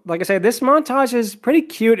 Like I said, this montage is pretty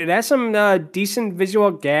cute. It has some decent visual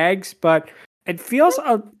gags, but it feels,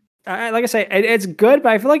 like I say, it's good,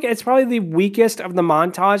 but I feel like it's probably the weakest of the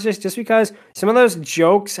montages just because some of those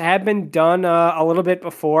jokes have been done a little bit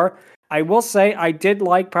before. I will say I did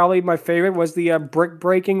like, probably my favorite was the brick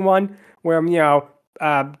breaking one where,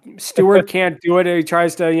 Stewart can't do it and he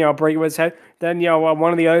tries to, break it with his head. Then,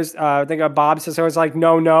 one of the others, I think Bob says, so it's like,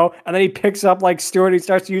 no. And then he picks up like Stewart, he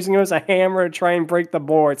starts using it as a hammer to try and break the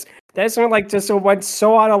boards. That's one like just went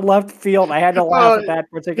so out of left field. I had to laugh at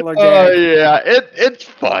that particular gag. Oh yeah, it's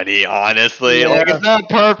funny, honestly. Yeah. Like it's not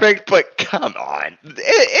perfect, but come on,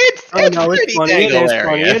 it's funny.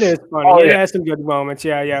 It is funny. It has some good moments.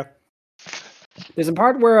 Yeah. There's a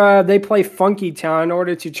part where they play Funky Town in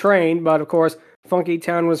order to train, but of course, Funky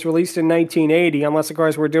Town was released in 1980, unless of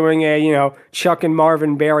course we're doing a Chuck and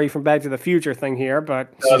Marvin Berry from Back to the Future thing here.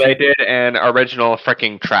 But so they did an original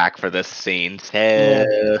freaking track for this scene.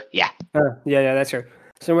 So yeah, that's true.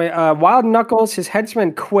 So Wild Knuckles, his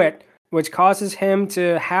henchmen quit, which causes him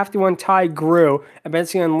to have to untie Gru and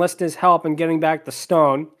basically enlist his help in getting back the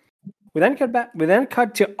stone. We then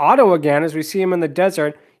cut to Otto again as we see him in the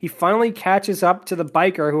desert. He finally catches up to the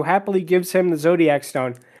biker who happily gives him the Zodiac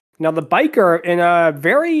Stone. Now the biker, in a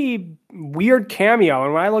very weird cameo,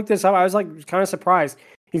 and when I looked this up, I was like kind of surprised.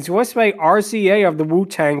 He's voiced by RZA of the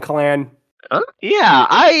Wu-Tang Clan. Yeah,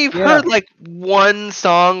 I've heard like one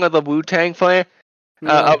song of the Wu-Tang Clan.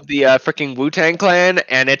 Of the freaking Wu-Tang Clan,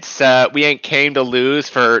 and it's We Ain't Came to Lose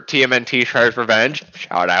for TMNT Shredder's Revenge.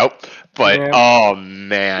 Shout out. But, oh,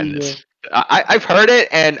 man. I've heard it,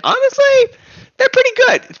 and honestly, they're pretty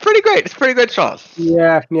good. It's pretty great. It's a pretty good song.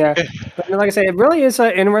 Yeah. But like I say, it really is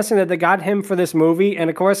interesting that they got him for this movie, and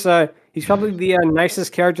of course, he's probably the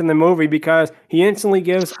nicest character in the movie because he instantly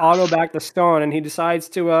gives Otto back the stone, and he decides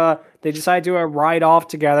to, they decide to ride off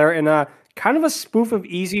together in kind of a spoof of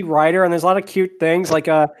Easy Rider, and there's a lot of cute things like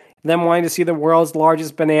them wanting to see the world's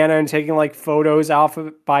largest banana and taking like photos off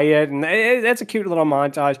of by it, and that's a cute little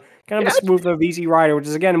montage. Kind of a spoof of Easy Rider, which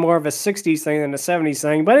is again more of a '60s thing than a '70s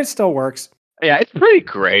thing, but it still works. Yeah, it's pretty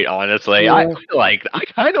great, honestly. Yeah. I feel like I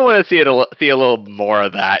kind of want to see a little more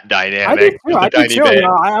of that dynamic. I do too.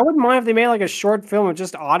 I wouldn't mind if they made like a short film of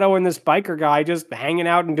just Otto and this biker guy just hanging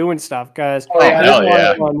out and doing stuff. Because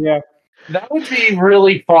that would be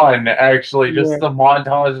really fun, actually. Just the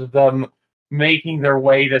montage of them making their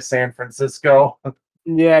way to San Francisco.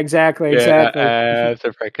 Yeah, exactly.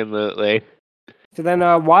 Absolutely. So then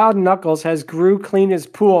Wild Knuckles has Gru clean his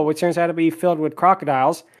pool, which turns out to be filled with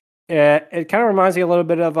crocodiles. It kind of reminds me a little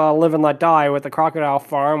bit of Live and Let Die with the crocodile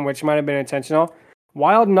farm, which might have been intentional.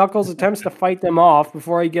 Wild Knuckles attempts to fight them off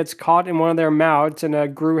before he gets caught in one of their mouths,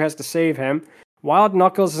 and Gru has to save him. Wild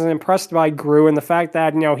Knuckles is impressed by Gru and the fact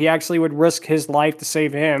that he actually would risk his life to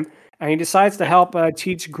save him, and he decides to help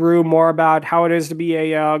teach Gru more about how it is to be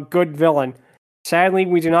a good villain. Sadly,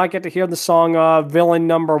 we do not get to hear the song "Villain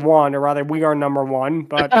Number One," or rather, "We Are Number One,"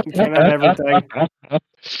 but we can't have everything.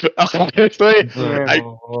 Honestly,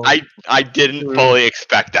 I didn't fully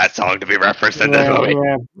expect that song to be referenced in this movie.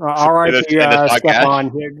 All right, step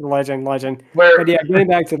on, legend. But yeah, getting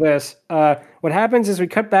back to this, what happens is we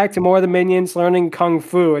cut back to more of the minions learning kung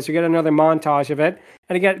fu as we get another montage of it.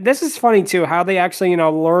 And again, this is funny too, how they actually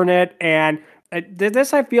learn it, and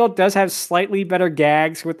this I feel does have slightly better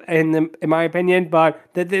gags in my opinion, but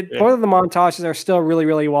both of the montages are still really,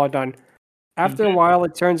 really well done. After a while,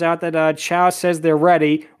 it turns out that Chow says they're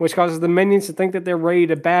ready, which causes the minions to think that they're ready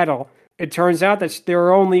to battle. It turns out that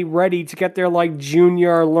they're only ready to get their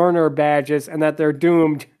junior learner badges, and that they're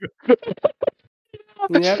doomed.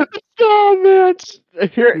 Yep. Oh man!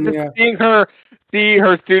 Seeing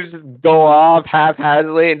her students go off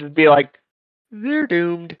haphazardly and just be like, they're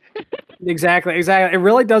doomed. Exactly. It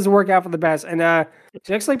really does work out for the best. And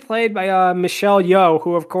she's actually played by Michelle Yeoh,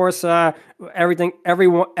 who, of course, Everything,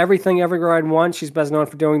 Everywhere at Once. She's best known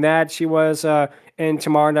for doing that. She was in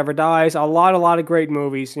Tomorrow Never Dies. A lot of great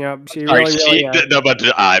movies. She really, she's a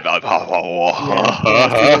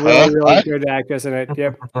really good actress in it.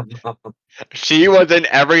 Yep. She was in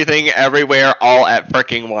Everything, Everywhere, All at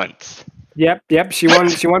Fricking Once. Yep. She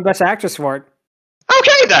won Best Actress for it.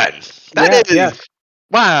 Okay, then. That is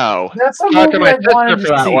wow. That's a movie I wanted to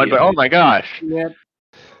see. But oh my gosh. Yep.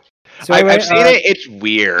 So I've seen it. It's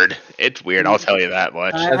weird. I'll tell you that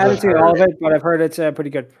much. I haven't seen all of it, but I've heard it's pretty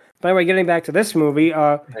good. But anyway, getting back to this movie,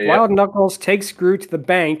 Wild Knuckles takes Gru to the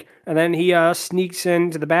bank, and then he sneaks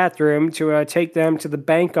into the bathroom to take them to the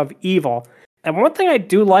Bank of Evil. And one thing I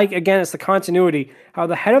do like, again, is the continuity. How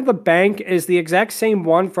the head of the bank is the exact same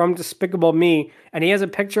one from Despicable Me, and he has a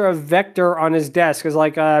picture of Vector on his desk as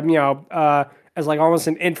as almost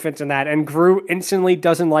an infant in that. And Gru instantly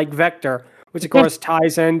doesn't like Vector, which of course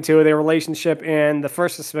ties into their relationship in the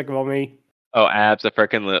first Despicable Me. Oh,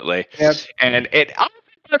 abso-freaking-lutely. Yep. And it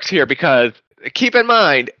works here because keep in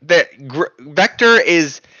mind that Vector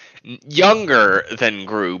is younger than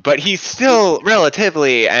Gru, but he's still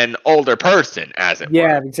relatively an older person, as it were.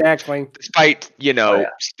 Yeah, exactly. Despite,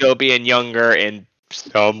 still being younger in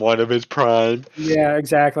somewhat of his prime. Yeah,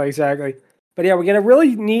 exactly. But yeah, we get a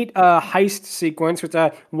really neat heist sequence with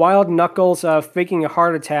Wild Knuckles faking a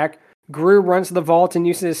heart attack. Gru runs to the vault and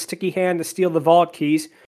uses his sticky hand to steal the vault keys.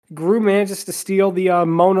 Gru manages to steal the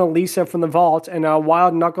Mona Lisa from the vault, and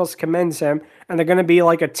Wild Knuckles commends him, and they're going to be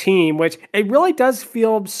like a team, which it really does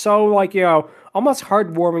feel so almost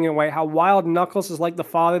heartwarming in a way, how Wild Knuckles is like the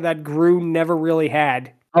father that Gru never really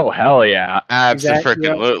had. Oh hell yeah!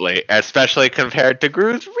 Absolutely, exactly. Especially compared to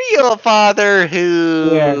Gru's real father,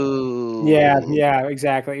 who yeah,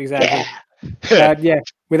 exactly. Yeah.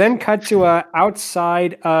 We then cut to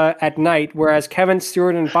outside at night, whereas Kevin,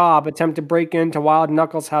 Stewart, and Bob attempt to break into Wild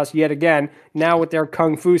Knuckles' house yet again, now with their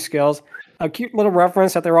kung fu skills. A cute little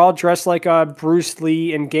reference that they're all dressed like Bruce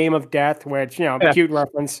Lee in Game of Death, which, cute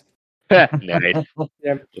reference. Nice.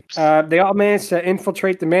 Yeah. They all managed to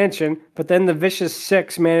infiltrate the mansion, but then the Vicious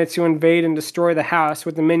Six managed to invade and destroy the house,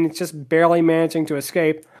 with the minions just barely managing to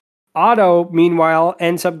escape. Otto, meanwhile,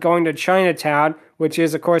 ends up going to Chinatown, which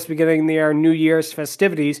is, of course, beginning their New Year's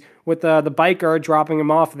festivities, with the biker dropping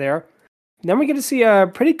him off there. Then we get to see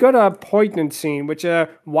a pretty good poignant scene, which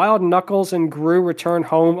Wild Knuckles and Gru return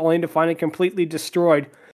home only to find it completely destroyed.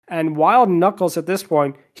 And Wild Knuckles, at this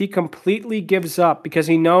point, he completely gives up because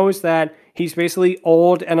he knows that he's basically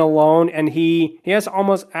old and alone, and he has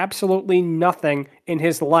almost absolutely nothing in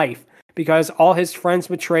his life because all his friends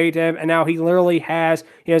betrayed him, and now he has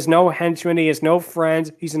no henchmen, he has no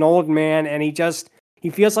friends, he's an old man, and he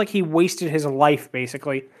feels like he wasted his life,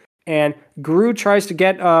 basically. And Gru tries to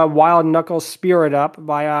get Wild Knuckles' spirit up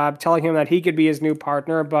by telling him that he could be his new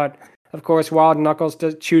partner, but of course Wild Knuckles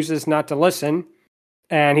chooses not to listen.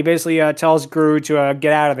 And he basically tells Gru to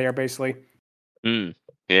get out of there, basically.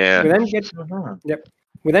 Yeah.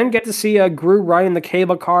 We then get to see Gru riding the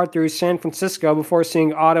cable car through San Francisco before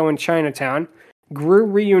seeing Otto in Chinatown. Gru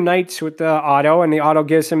reunites with Otto, and the Otto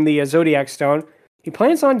gives him the Zodiac Stone. He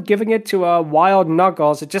plans on giving it to Wild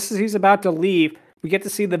Knuckles. Just as he's about to leave, we get to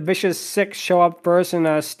see the Vicious Six show up first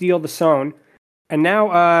and steal the stone. And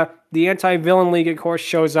now the Anti-Villain League, of course,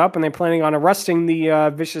 shows up, and they're planning on arresting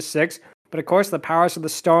the Vicious Six. But of course, the powers of the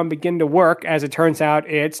stone begin to work. As it turns out,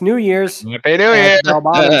 it's New Year's. Happy New Year!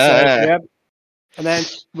 Yep. And then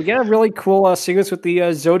we get a really cool sequence with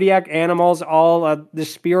the Zodiac animals, all the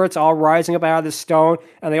spirits all rising up out of the stone,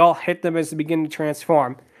 and they all hit them as they begin to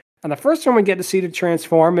transform. And the first one we get to see to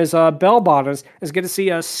transform is Bell Bottoms. Is get to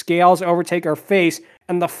see scales overtake her face,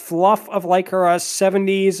 and the fluff of like her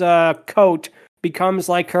 70s coat becomes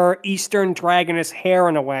like her Eastern Dragoness hair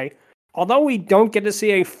in a way. Although we don't get to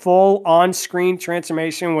see a full on-screen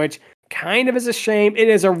transformation, which kind of is a shame, it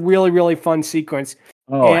is a really, really fun sequence.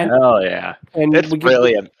 Oh, hell yeah. And it's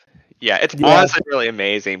honestly really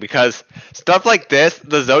amazing because stuff like this,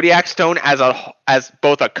 the Zodiac Stone as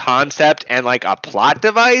both a concept and like a plot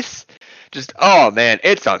device, oh man,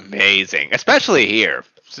 it's amazing, especially here.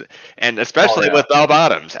 And especially with Bell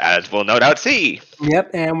Bottoms, as we'll no doubt see.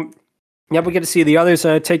 Yep, and we get to see the others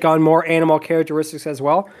take on more animal characteristics as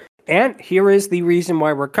well. And here is the reason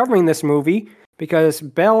why we're covering this movie, because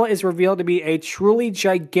Belle is revealed to be a truly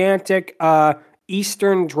gigantic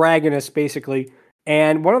Eastern Dragoness, basically.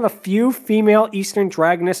 And one of the few female Eastern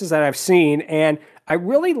Dragonesses that I've seen, and I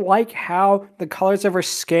really like how the colors of her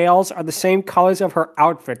scales are the same colors of her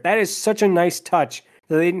outfit. That is such a nice touch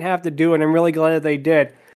that they didn't have to do, and I'm really glad that they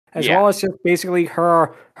did. As well as just basically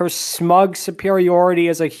her smug superiority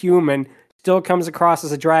as a human still comes across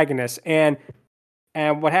as a Dragoness.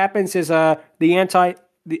 And what happens is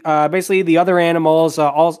basically the other animals,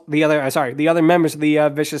 the other members of the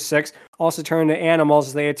Vicious Six also turn to animals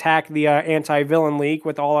as they attack the Anti-Villain League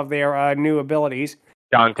with all of their new abilities.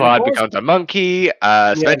 John Claude becomes a monkey,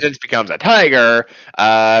 Vengeance becomes a tiger,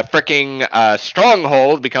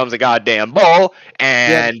 Stronghold becomes a goddamn bull,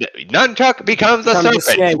 and Nunchuck becomes a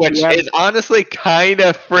serpent, which is honestly kind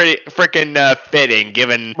of freaking fitting,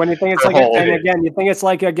 given when you think it's you think it's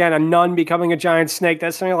like a nun becoming a giant snake.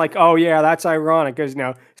 That's something like, oh yeah, that's ironic because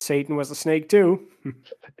Satan was a snake too.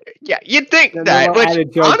 Yeah, you'd think that,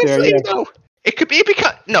 which honestly, it could be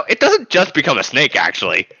because it doesn't just become a snake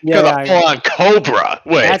actually. Because a full-on cobra.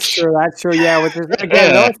 Which that's true. Yeah, which is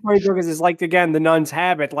again another funny joke is like the nun's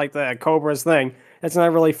habit, like the cobra's thing. That's not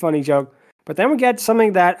a really funny joke. But then we get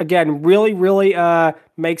something that again really, really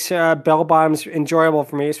makes Bell Bottoms enjoyable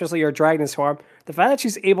for me, especially her Dragoness form. The fact that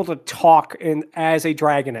she's able to talk as a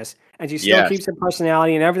Dragoness, and she still keeps her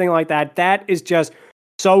personality and everything like that. That is just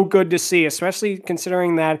so good to see, especially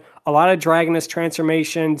considering that a lot of Dragoness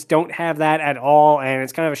transformations don't have that at all, and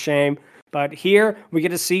it's kind of a shame. But here, we get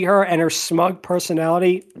to see her and her smug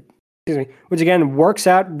personality, which again, works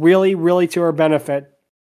out really, really to her benefit.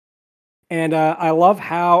 And I love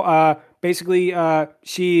how basically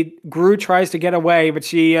Gru tries to get away, but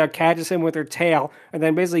she catches him with her tail, and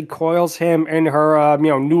then basically coils him in her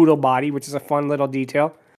noodle body, which is a fun little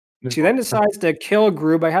detail. She then decides to kill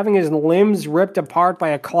Gru by having his limbs ripped apart by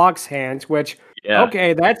a clock's hands, which,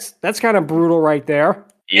 okay, that's kind of brutal right there.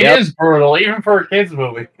 It is brutal, even for a kids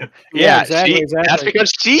movie. Yeah, exactly. That's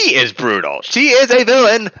because she is brutal. She is a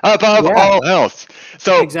villain above all else.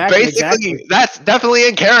 So basically, that's definitely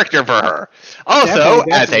in character for her. Also,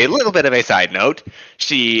 as a little bit of a side note,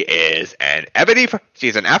 she is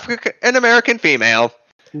she's an African American female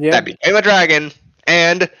that became a dragon,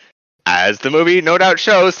 and as the movie no doubt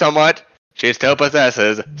shows somewhat, she still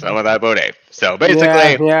possesses some of that booty. So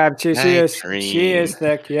basically, she is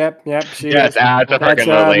thick. Yep, she is. That's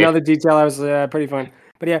another detail that was pretty fun.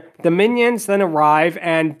 But yeah, the minions then arrive,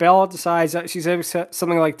 and Belle decides she says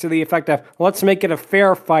something like to the effect of, "Let's make it a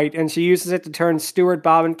fair fight," and she uses it to turn Stuart,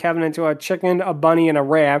 Bob, and Kevin into a chicken, a bunny, and a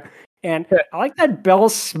ram. And I like that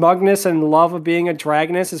Belle's smugness and love of being a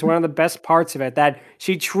dragoness is one of the best parts of it, that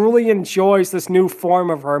she truly enjoys this new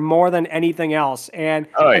form of her more than anything else. And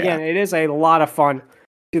again, it is a lot of fun.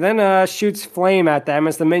 She then shoots flame at them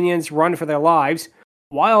as the minions run for their lives.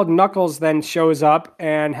 Wild Knuckles then shows up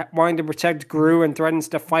and wanting to protect Gru and threatens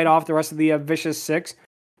to fight off the rest of the Vicious Six.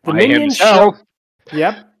 The minions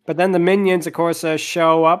but then the minions, of course,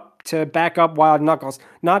 show up to back up Wild Knuckles.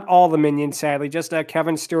 Not all the minions, sadly, just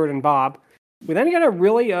Kevin, Stuart, and Bob. We then get a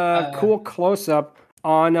really cool close-up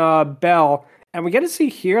on Belle, and we get to see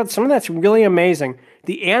here something that's really amazing.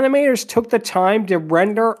 The animators took the time to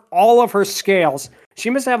render all of her scales. She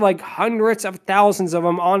must have like hundreds of thousands of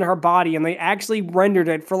them on her body, and they actually rendered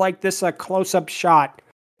it for like this close-up shot.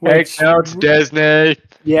 Hey, counts Disney.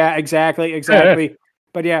 Yeah, exactly.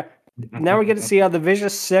 But yeah, now we get to see how the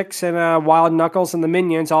Vicious Six and Wild Knuckles and the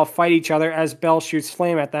minions all fight each other as Belle shoots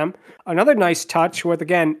flame at them. Another nice touch, with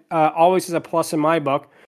again always is a plus in my book.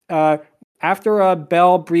 After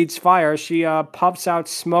Belle breathes fire, she puffs out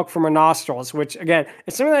smoke from her nostrils, which, again,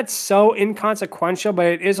 it's something that's so inconsequential, but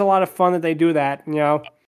it is a lot of fun that they do that, you know?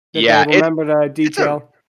 They remember the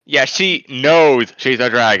detail. She knows she's a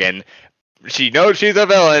dragon. She knows she's a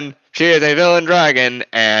villain. She is a villain dragon,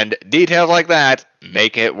 and details like that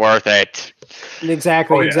make it worth it.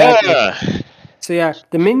 Exactly. So yeah,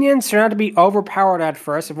 the minions turn out to be overpowered at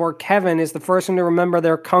first, before Kevin is the first one to remember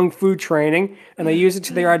their kung fu training, and they use it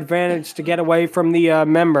to their advantage to get away from the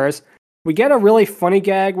members. We get a really funny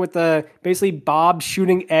gag with basically Bob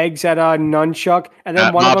shooting eggs at a nunchuck, and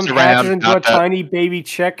then one of them hatches into a tiny baby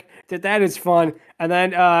chick. That is fun. And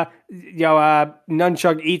then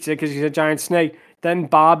Nunchuck eats it because he's a giant snake. Then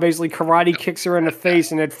Bob basically karate kicks her in the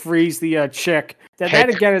face, and it frees the chick. That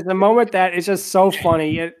again is the moment that is just so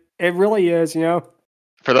funny. It really is, you know.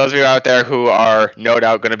 For those of you out there who are no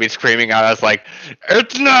doubt going to be screaming at us like,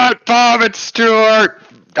 "It's not Bob, it's Stuart."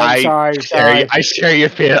 I share your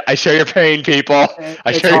pain, people. I share your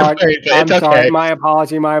pain. It's okay. My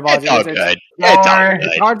apology. It's all good.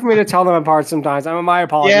 It's hard for me to tell them apart sometimes. My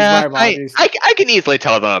apologies. Yeah, my apologies. I can easily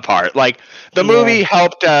tell them apart. Like, the movie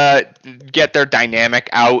helped get their dynamic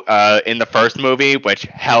out in the first movie, which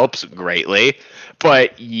helps greatly.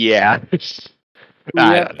 But yeah.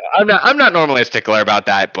 I don't know. I'm not normally a stickler about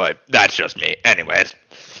that, but that's just me. Anyways.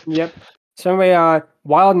 Yep. So anyway,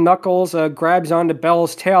 Wild Knuckles grabs onto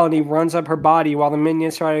Belle's tail and he runs up her body while the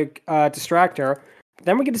minions try to distract her.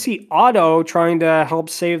 Then we get to see Otto trying to help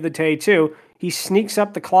save the day too. He sneaks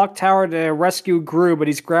up the clock tower to rescue Gru, but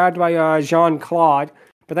he's grabbed by Jean-Claude.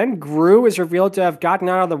 But then Gru is revealed to have gotten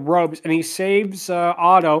out of the ropes, and he saves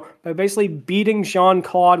Otto by basically beating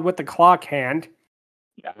Jean-Claude with the clock hand.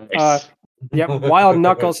 Nice. Wild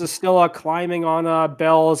Knuckles is still climbing on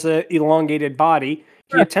Belle's elongated body.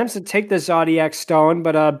 He attempts to take the Zodiac Stone,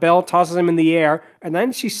 but Belle tosses him in the air, and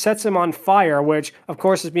then she sets him on fire, which, of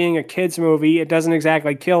course, is being a kid's movie. It doesn't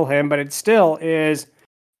exactly kill him, but it still is...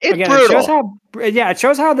 It's brutal. It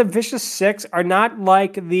shows how the Vicious Six are not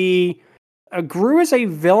like the... Gru is a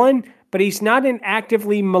villain, but he's not an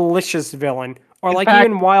actively malicious villain. Or like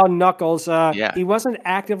even Wild Knuckles, he wasn't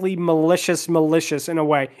actively malicious in a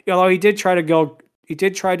way. Although he did try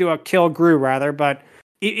to kill Gru, rather, but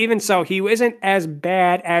even so, he isn't as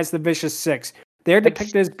bad as the Vicious Six. They're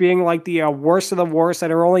depicted as being like the worst of the worst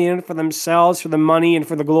that are only in it for themselves, for the money, and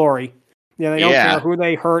for the glory. They don't care who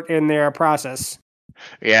they hurt in their process.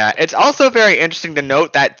 Yeah, it's also very interesting to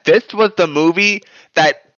note that this was the movie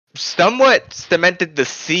that somewhat cemented the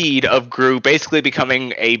seed of Gru basically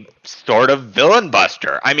becoming a sort of villain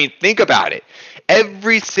buster. I mean, think about it.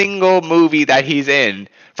 Every single movie that he's in,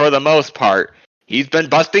 for the most part, he's been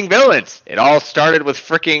busting villains. It all started with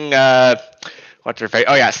freaking, what's her face?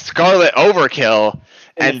 Oh yeah, Scarlet Overkill.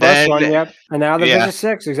 And then, and now the Vicious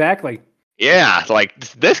Six, exactly. Yeah, like,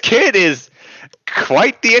 this kid is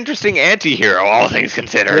quite the interesting anti-hero, all things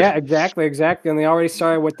considered. Yeah, exactly. And they already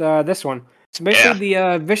started with this one. So basically,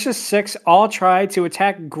 the Vicious Six all try to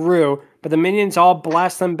attack Gru, but the minions all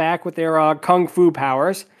blast them back with their kung fu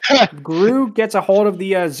powers. Gru gets a hold of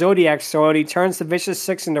the Zodiac Sword. He turns the Vicious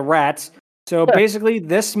Six into rats. So basically,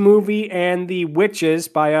 this movie and the Witches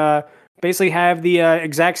basically have the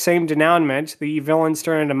exact same denouement. The villains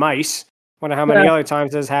turn into mice. Wonder how many other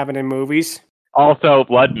times this happened in movies. Also,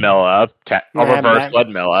 Bloodmilla, reverse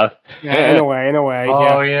Bloodmilla. Yeah, in a way.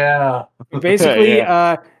 Oh yeah. Basically,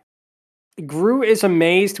 Gru is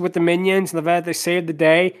amazed with the minions and the fact they saved the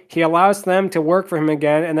day. He allows them to work for him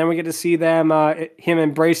again, and then we get to see him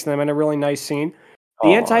embrace them in a really nice scene.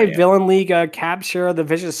 The Anti-Villain League capture the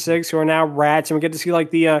Vicious Six, who are now rats, and we get to see like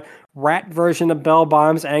the rat version of Bell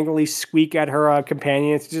Bombs angrily squeak at her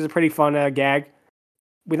companions, which is a pretty fun gag.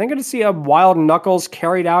 We then get to see a Wild Knuckles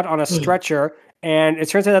carried out on a stretcher, and it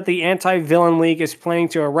turns out that the Anti-Villain League is planning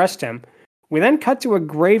to arrest him. We then cut to a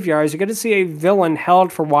graveyard as you get to see a villain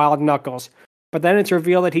held for Wild Knuckles. But then it's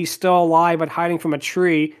revealed that he's still alive but hiding from a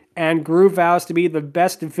tree, and Gru vows to be the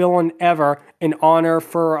best villain ever in honor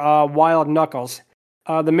for Wild Knuckles.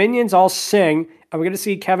 The minions all sing, and we get to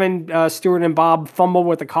see Kevin Stewart and Bob fumble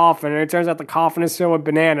with the coffin, and it turns out the coffin is filled with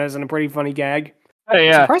bananas, and a pretty funny gag.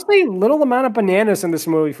 Surprisingly little amount of bananas in this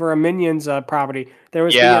movie for a Minions property. There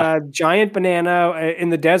was the giant banana in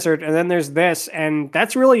the desert, and then there's this, and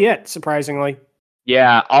that's really it, surprisingly.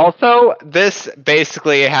 Yeah, also, this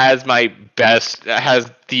basically has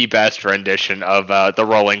the best rendition of the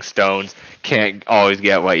Rolling Stones. Can't always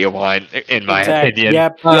get what you want, in my opinion.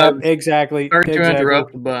 Yep, exactly. Sorry to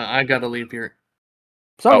interrupt, but I gotta leave here.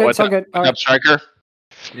 It's all good, it's all good. What's up, Striker?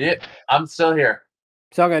 Yeah, I'm still here.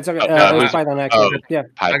 It's all good. It's okay. It's Python, actually. Yeah.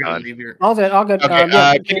 I gotta leave here. All good.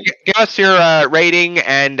 Okay, can you give us your rating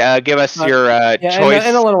and give us your choice?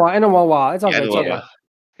 In a little while. It's all good. It's all good.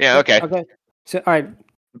 Yeah, okay. Okay. So, all right.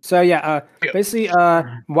 So, basically,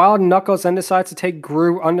 Wild Knuckles then decides to take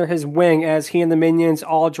Gru under his wing as he and the minions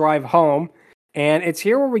all drive home. And it's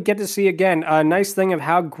here where we get to see, again, a nice thing of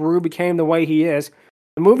how Gru became the way he is.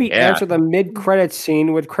 The movie ends with a mid-credits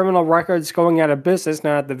scene with Criminal Records going out of business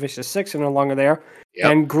now that the Vicious Six are no longer there.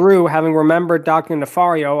 Yep. And Gru, having remembered Dr.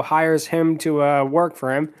 Nefario, hires him to work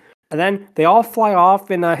for him. And then they all fly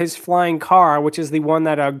off in his flying car, which is the one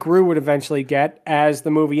that Gru would eventually get as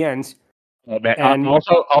the movie ends. And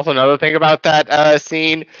also another thing about that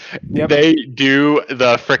scene, they do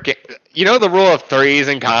the freaking... You know the rule of threes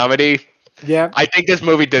in comedy? Yeah, I think this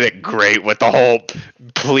movie did it great with the whole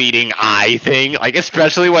bleeding eye thing, like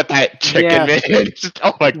especially with that chicken minion.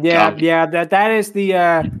 Oh my god! Yeah, that is the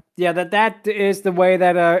that is the way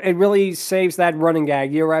that it really saves that running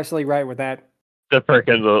gag. You're absolutely right with that.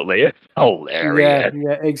 Absolutely, it's hilarious.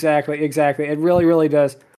 Yeah, exactly. It really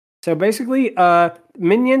does. So basically,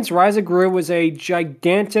 Minions: Rise of Gru was a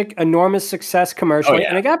gigantic, enormous success commercially,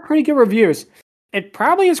 and it got pretty good reviews. It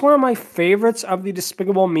probably is one of my favorites of the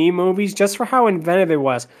Despicable Me movies, just for how inventive it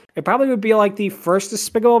was. It probably would be like the first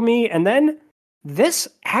Despicable Me, and then this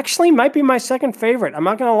actually might be my second favorite. I'm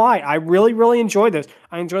not going to lie. I really enjoyed this.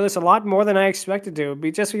 I enjoyed this a lot more than I expected to,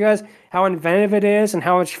 just because how inventive it is and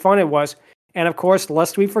how much fun it was. And of course,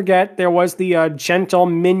 lest we forget, there was the gentle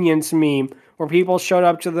Minions meme, where people showed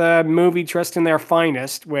up to the movie dressed in their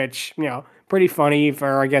finest, which, pretty funny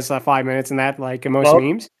for, I guess, 5 minutes and that, like most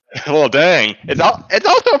memes. Well, dang! It's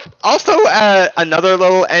also another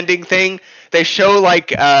little ending thing. They show like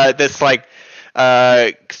this like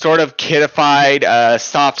sort of kidified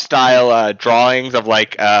soft style drawings of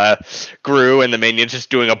like Gru and the minions just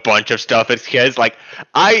doing a bunch of stuff as kids. Like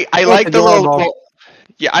I like the little.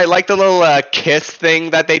 Yeah, I like the little kiss thing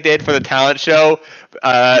that they did for the talent show.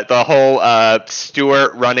 The whole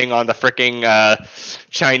Stewart running on the freaking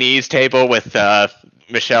Chinese table with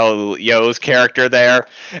Michelle Yeoh's character there.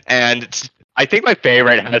 And I think my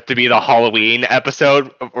favorite has to be the Halloween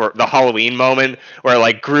episode, or the Halloween moment, where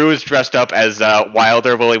like Gru is dressed up as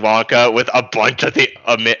Wilder Willy Wonka with a bunch of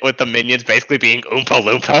with the minions basically being Oompa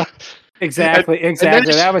Loompa. Exactly.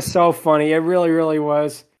 That was so funny. It really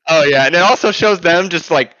was. Oh yeah, and it also shows them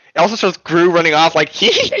just like, it also shows Gru running off like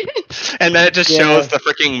and then it just shows the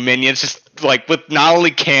freaking minions just like with not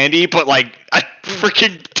only candy but like a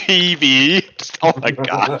freaking TV. Oh my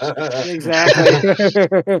gosh. Exactly.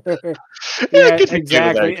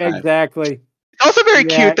 It's also very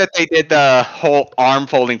cute that they did the whole arm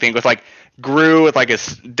folding thing with like Gru with like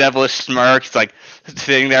his devilish smirk. He's like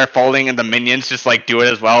sitting there folding, and the minions just like do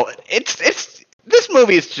it as well. It's this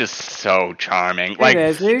movie is just so charming. Like, it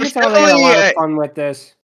is. You can tell they had a lot of fun with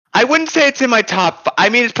this. I wouldn't say it's in my top. I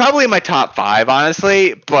mean, it's probably in my top 5,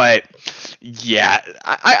 honestly. But yeah,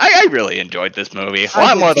 I really enjoyed this movie a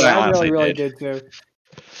lot more than I honestly really did too.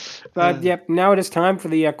 But now it is time for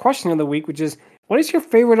the question of the week, which is: what is your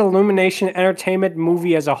favorite Illumination Entertainment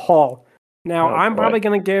movie as a whole? Now, I'm probably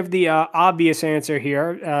going to give the obvious answer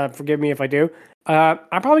here. Forgive me if I do. I'm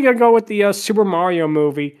probably going to go with the Super Mario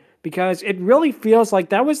movie because it really feels like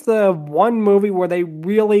that was the one movie where they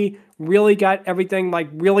really, really got everything like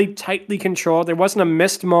really tightly controlled. There wasn't a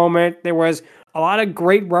missed moment. There was a lot of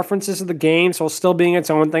great references to the game, so still being its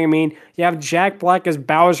own thing. I mean, you have Jack Black as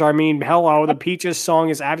Bowser. I mean, hello, the Peaches song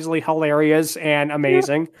is absolutely hilarious and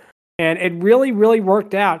amazing. And it really, really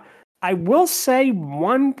worked out. I will say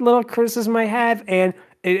one little criticism I have, and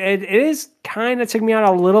it is kind of took me out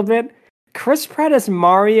a little bit. Chris Pratt as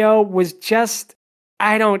Mario was just,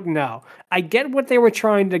 I don't know. I get what they were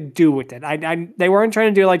trying to do with it. They weren't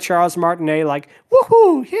trying to do like Charles Martinet, like,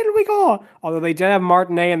 woohoo, here we go. Although they did have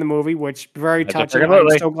Martinet in the movie, which very touching.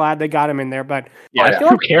 I'm so glad they got him in there. But I feel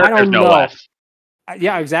like, I don't know.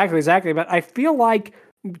 Yeah, exactly. But I feel like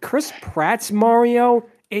Chris Pratt's Mario,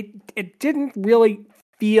 it didn't really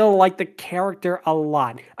feel like the character a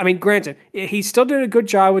lot. I mean, granted, he still did a good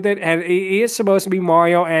job with it, and he is supposed to be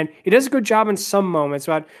Mario, and he does a good job in some moments,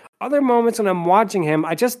 but other moments when I'm watching him,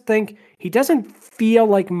 I just think he doesn't feel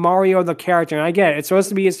like Mario the character. And I get it, it's supposed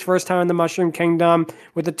to be his first time in the Mushroom Kingdom,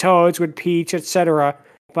 with the Toads, with Peach, etc.,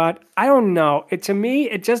 but I don't know. To me,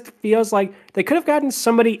 it just feels like they could have gotten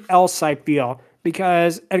somebody else, I feel.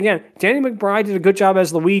 Because, and again, Danny McBride did a good job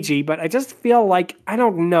as Luigi, but I just feel like, I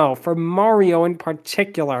don't know, for Mario in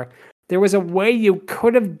particular, there was a way you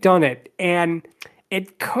could have done it, and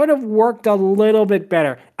it could have worked a little bit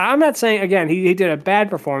better. I'm not saying, again, he did a bad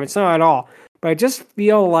performance, not at all, but I just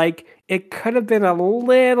feel like it could have been a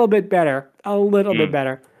little bit better.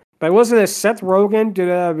 But I will say this, Seth Rogen did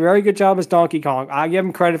a very good job as Donkey Kong. I give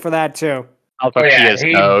him credit for that, too. He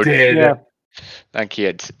did. Yeah. And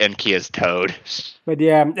Kia's Toad. But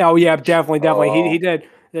yeah, definitely. He did.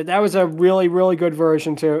 That was a really, really good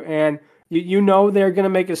version too. And you know they're gonna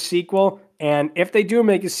make a sequel. And if they do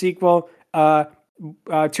make a sequel,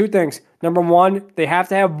 two things. Number one, they have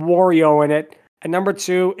to have Wario in it. And number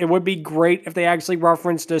two, it would be great if they actually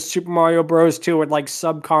referenced the Super Mario Bros. 2 with like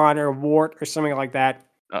Subcon or Wart or something like that.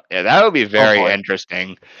 Yeah, that would be very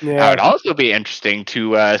interesting. Yeah. It would also be interesting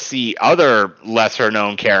to see other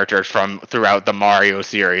lesser-known characters from throughout the Mario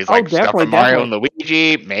series, like stuff from Mario and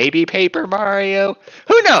Luigi, maybe Paper Mario.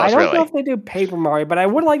 Who knows? I don't know if they do Paper Mario, but I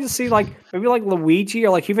would like to see like maybe like Luigi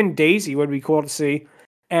or like even Daisy would be cool to see.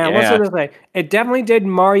 And let's say it definitely did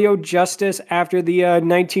Mario justice after the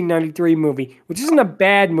 1993 movie, which isn't a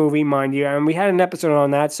bad movie, mind you. And we had an episode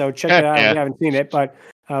on that, so check it out if you haven't seen it. But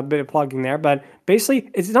a bit of plugging there, but basically,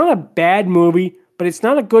 it's not a bad movie, but it's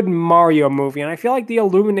not a good Mario movie. And I feel like the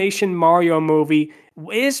Illumination Mario movie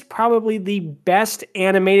is probably the best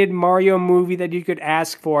animated Mario movie that you could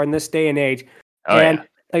ask for in this day and age. Like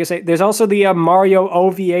I say, there's also the Mario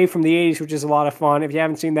OVA from the 80s, which is a lot of fun. If you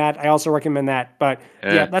haven't seen that, I also recommend that. But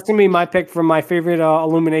yeah, that's going to be my pick for my favorite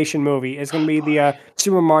Illumination movie. It's going to be the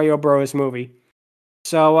Super Mario Bros. Movie.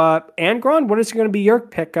 So, Angron, what is going to be your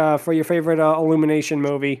pick for your favorite Illumination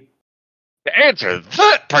movie? To answer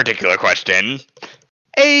that particular question,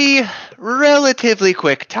 a relatively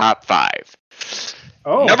quick top 5.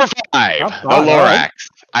 Number 5, the Lorax. Right.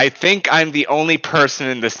 I think I'm the only person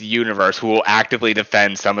in this universe who will actively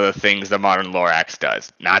defend some of the things the modern Lorax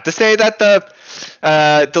does. Not to say that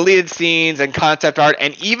the deleted scenes and concept art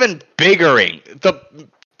and even biggering,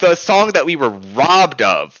 the song that we were robbed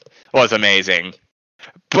of was amazing.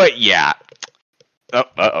 But yeah.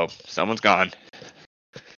 Oh, someone's gone.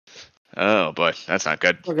 Oh boy, that's not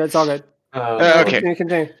good. Okay, it's all good. Okay.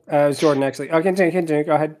 Continue. It's Jordan actually. Oh, continue.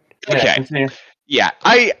 Go ahead. Okay. Yeah,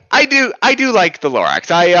 I do like the Lorax.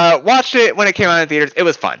 I watched it when it came out in theaters. It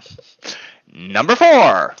was fun. Number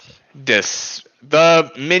 4,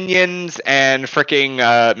 the Minions and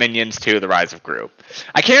freaking Minions 2: The Rise of Gru.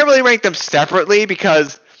 I can't really rank them separately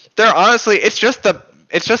because they're honestly it's just the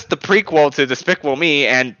prequel to Despicable Me,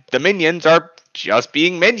 and the Minions are just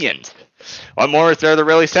being minions. What more is there to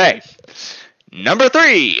really say? Number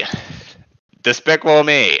 3, Despicable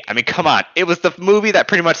Me. I mean, come on. It was the movie that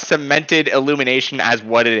pretty much cemented Illumination as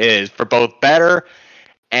what it is, for both better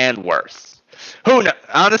and worse.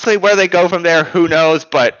 Honestly, where they go from there, who knows?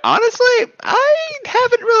 But honestly, I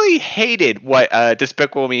haven't really hated what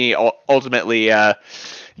Despicable Me ultimately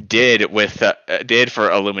did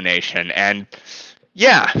for Illumination. And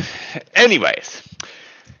yeah, anyways.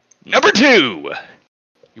 Number 2.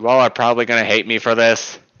 You all are probably going to hate me for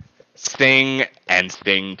this. Sting and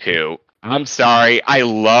Sting 2. I'm sorry. I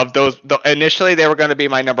love those. Initially, they were going to be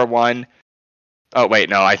my number 1. Oh, wait,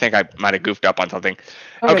 no. I think I might have goofed up on something.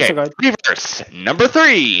 Okay, reverse. Number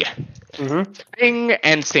 3. Sting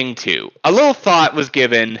and Sting 2. A little thought was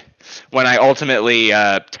given when I ultimately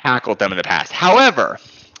tackled them in the past. However,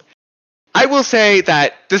 I will say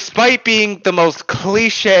that despite being the most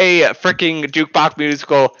cliche freaking jukebox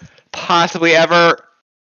musical possibly ever,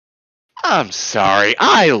 I'm sorry,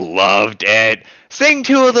 I loved it. Sing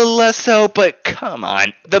 2 a little less so, but come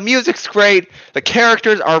on. The music's great. The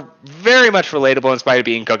characters are very much relatable in spite of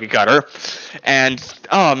being cookie cutter. And,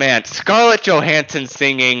 oh man, Scarlett Johansson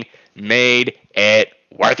singing made it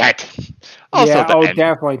worth it. Also,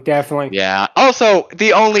 yeah, definitely. Yeah. Also,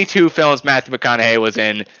 the only 2 films Matthew McConaughey was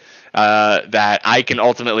in that I can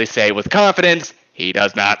ultimately say with confidence, he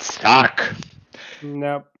does not suck.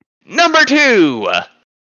 Nope. Number 2,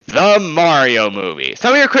 the Mario movie.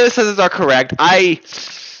 Some of your criticisms are correct. I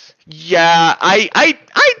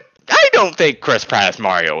don't think Chris Pratt's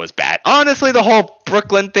Mario was bad. Honestly, the whole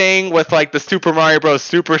Brooklyn thing with like the Super Mario Bros.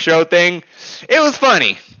 Super Show thing, it was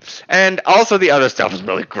funny. And also the other stuff was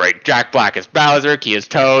really great. Jack Black as Bowser, Key as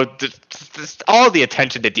Toad. Just all the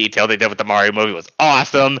attention to detail they did with the Mario movie was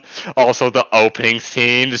awesome. Also, the opening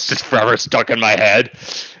scene is just forever stuck in my head.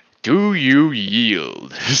 Do you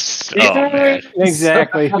yield? Oh, man.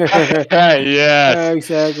 Exactly. Yes.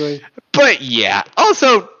 Exactly. But yeah,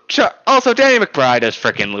 also Danny McBride as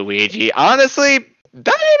frickin' Luigi. Honestly,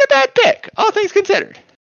 that ain't a bad pick, all things considered.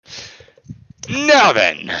 Now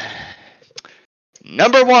then,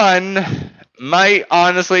 number 1 might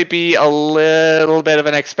honestly be a little bit of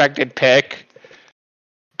an expected pick,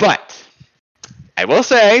 but I will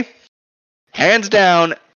say, hands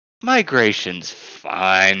down, Migration's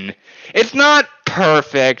fun. It's not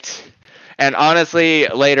perfect, and honestly,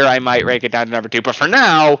 later I might rank it down to number 2, but for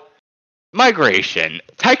now, Migration.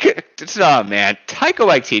 Taika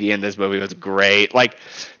Waititi in this movie was great. Like,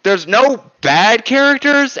 there's no bad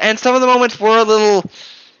characters, and some of the moments were a little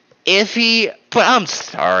iffy, but I'm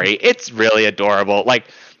sorry, it's really adorable. Like,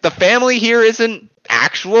 the family here isn't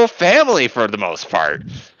actual family for the most part.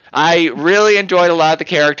 I really enjoyed a lot of the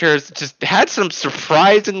characters. Just had some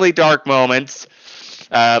surprisingly dark moments,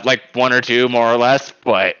 like 1 or 2 more or less,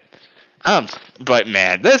 but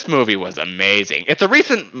man, this movie was amazing. It's a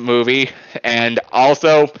recent movie, and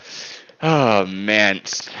also, oh man,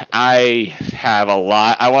 I have a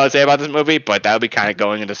lot I want to say about this movie, but that would be kind of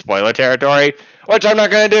going into spoiler territory, which I'm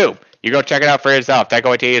not going to do. You go check it out for yourself. Taika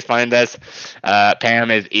Waititi is fun in this.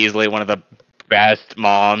 Pam is easily one of the best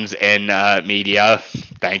moms in media.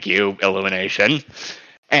 Thank you, Illumination.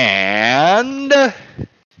 And yeah,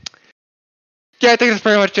 I think that's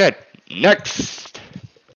pretty much it. Next.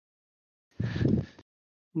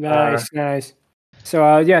 Nice.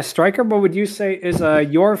 So, yeah, Stryker, what would you say is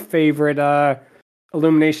your favorite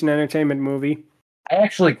Illumination Entertainment movie? I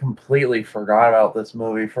actually completely forgot about this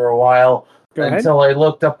movie for a while until I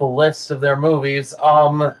looked up a list of their movies.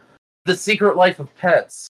 The Secret Life of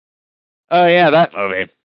Pets. Oh yeah, that movie.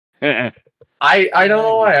 I don't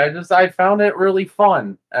know why. I found it really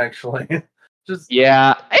fun, actually.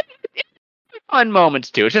 Yeah. Fun moments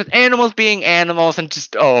too. It's just animals being animals, and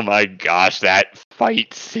just oh my gosh, that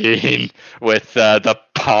fight scene with the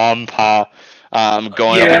pom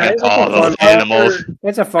going up against all those animals.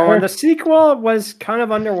 It's a fun one. The sequel was kind of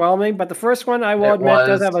underwhelming, but the first one, I will admit,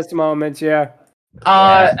 does have its moments. Yeah.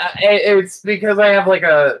 It's because I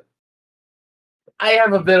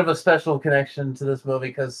have a bit of a special connection to this movie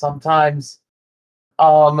because sometimes,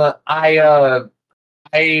 I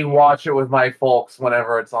watch it with my folks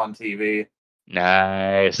whenever it's on TV.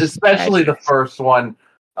 Nice. Especially the first one.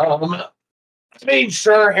 I mean,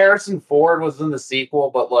 sure, Harrison Ford was in the sequel,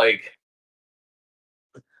 but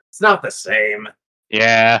it's not the same.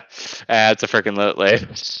 Yeah, it's a freaking lit late.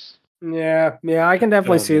 Yeah, I can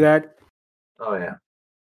definitely see that. Oh yeah.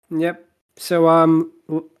 Yep. So,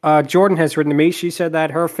 Jordan has written to me. She said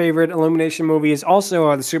that her favorite Illumination movie is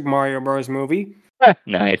also the Super Mario Bros. Movie.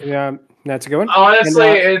 Nice. Yeah, that's a good one. Honestly,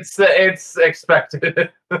 it's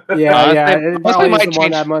expected. Yeah. It probably is the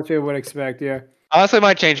one that most people would expect. Yeah. Honestly,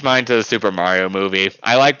 might change mine to the Super Mario movie.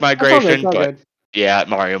 I like Migration, but yeah,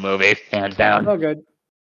 Mario movie, hands down. Oh, good.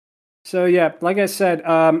 So yeah, like I said,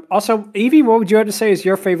 also Evie, what would you have to say is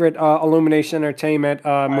your favorite Illumination Entertainment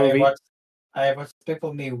movie? I watched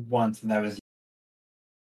Despicable Me once, and that was.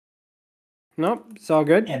 Nope, it's all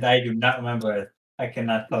good. And I do not remember it. I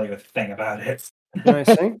cannot tell you a thing about it. I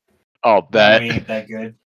see. I'll bet. Ain't that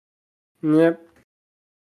good. Yep.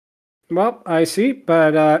 Well, I see,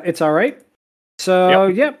 but it's all right. So,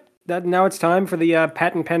 yep. Now it's time for the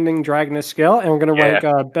patent pending Dragoness skill, and we're going to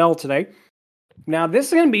rank Belle today. Now, this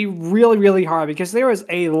is going to be really, really hard because there is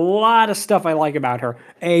a lot of stuff I like about her.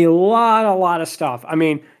 A lot of stuff. I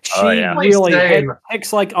mean, she really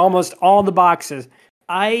ticks like almost all the boxes.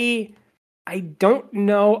 I don't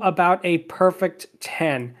know about a perfect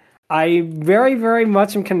 10. I very, very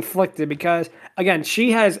much am conflicted because, again,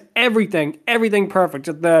 she has everything perfect.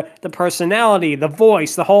 The personality, the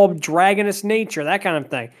voice, the whole dragoness nature, that kind of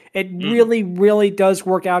thing. It really, really does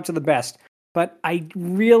work out to the best. But I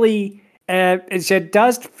really, it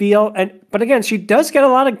does feel, but again, she does get a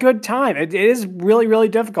lot of good time. It is really, really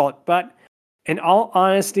difficult. But in all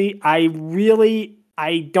honesty, I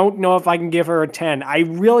don't know if I can give her a 10. I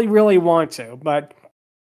really, really want to, but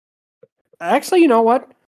actually, you know what?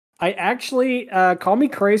 I actually, call me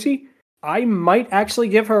crazy, I might actually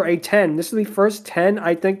give her a 10. This is the first 10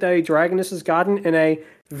 I think that a Dragoness has gotten in a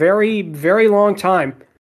very, very long time.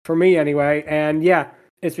 For me, anyway. And yeah,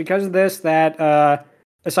 it's because of this that,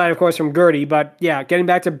 aside, of course, from Gertie, but yeah, getting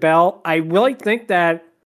back to Belle, I really think that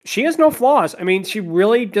she has no flaws. I mean, she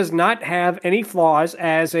really does not have any flaws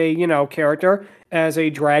as a, character, as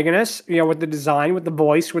a Dragoness, with the design, with the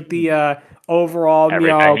voice, with the, overall,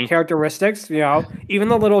 characteristics, even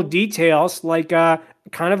the little details, like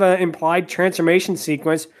kind of an implied transformation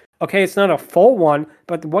sequence. Okay, it's not a full one,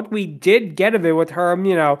 but what we did get of it with her,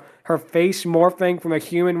 her face morphing from a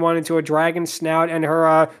human one into a dragon snout and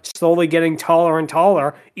her slowly getting taller and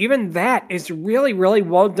taller, even that is really, really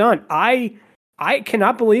well done. I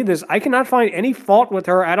cannot believe this. I cannot find any fault with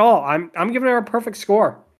her at all. I'm giving her a perfect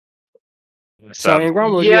score. So, you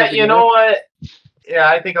know what? Yeah,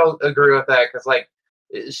 I think I'll agree with that because, right?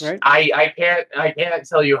 I can't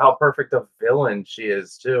tell you how perfect a villain she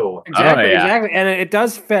is too. Exactly, and it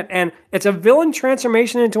does fit. And it's a villain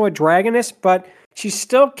transformation into a dragoness, but she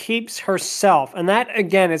still keeps herself, and that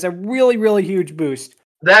again is a really, really huge boost.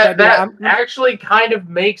 That actually kind of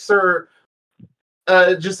makes her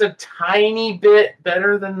just a tiny bit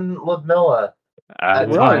better than Ludmilla.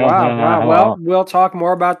 Really? Wow. Well, we'll talk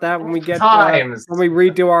more about that when we get when we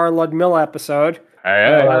redo our Ludmilla episode.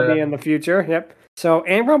 That'll be in the future. Yep. So,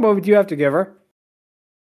 Amber, what would you have to give her?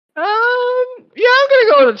 Yeah, I'm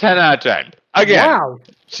gonna go with a 10 out of 10. Again,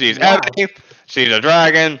 she's editing. She's a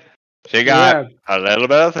dragon. She got a little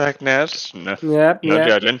bit of thickness. No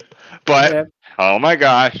judging. But oh my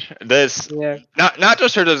gosh, this not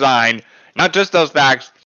just her design, not just those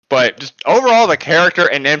facts, but just overall the character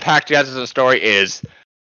and impact she has as a story is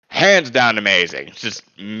hands down amazing. It's just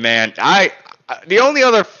the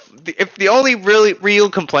only really real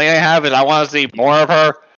complaint I have is I want to see more of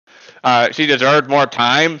her. She deserved more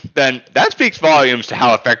time. Then that speaks volumes to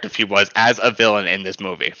how effective she was as a villain in this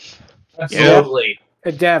movie. Absolutely.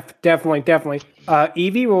 Definitely.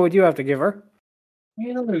 Evie, what would you have to give her?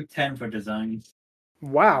 I'll do 10 for designs.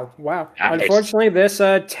 Wow. Nice. Unfortunately, this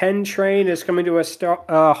 10 train is coming to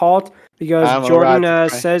a halt because Jordan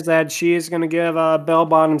says that she is going to give Bell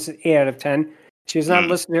Bottoms an 8 out of 10. She's not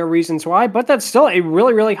listed her reasons why, but that's still a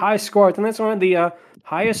really, really high score. I think that's one of the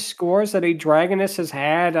highest scores that a Dragoness has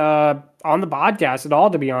had on the podcast at all,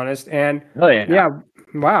 to be honest. And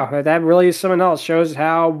wow, that really is something else. Shows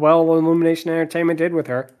how well Illumination Entertainment did with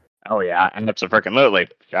her. Oh yeah, and absolutely.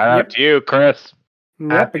 Shout out to you, Chris.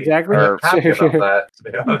 Yep, exactly. Happy about that, to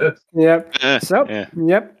be honest. Yep.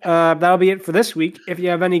 That'll be it for this week. If you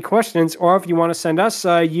have any questions or if you want to send us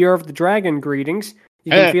Year of the Dragon greetings,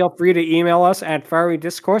 you can feel free to email us at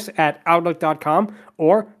fierydiscourse@outlook.com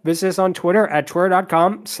or visit us on Twitter at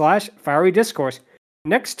twitter.com/fierydiscourse.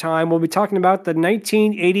 Next time, we'll be talking about the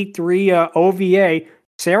 1983 OVA,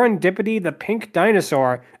 Serendipity the Pink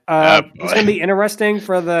Dinosaur. It's going to be interesting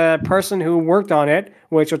for the person who worked on it,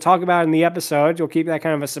 which we'll talk about in the episode. We'll keep that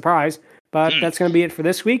kind of a surprise. But that's going to be it for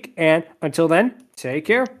this week. And until then, take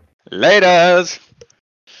care. Laters.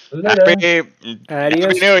 Happy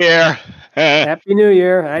New Year. Happy New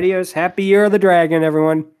Year. Adios. Happy Year of the Dragon,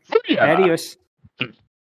 everyone. Adios.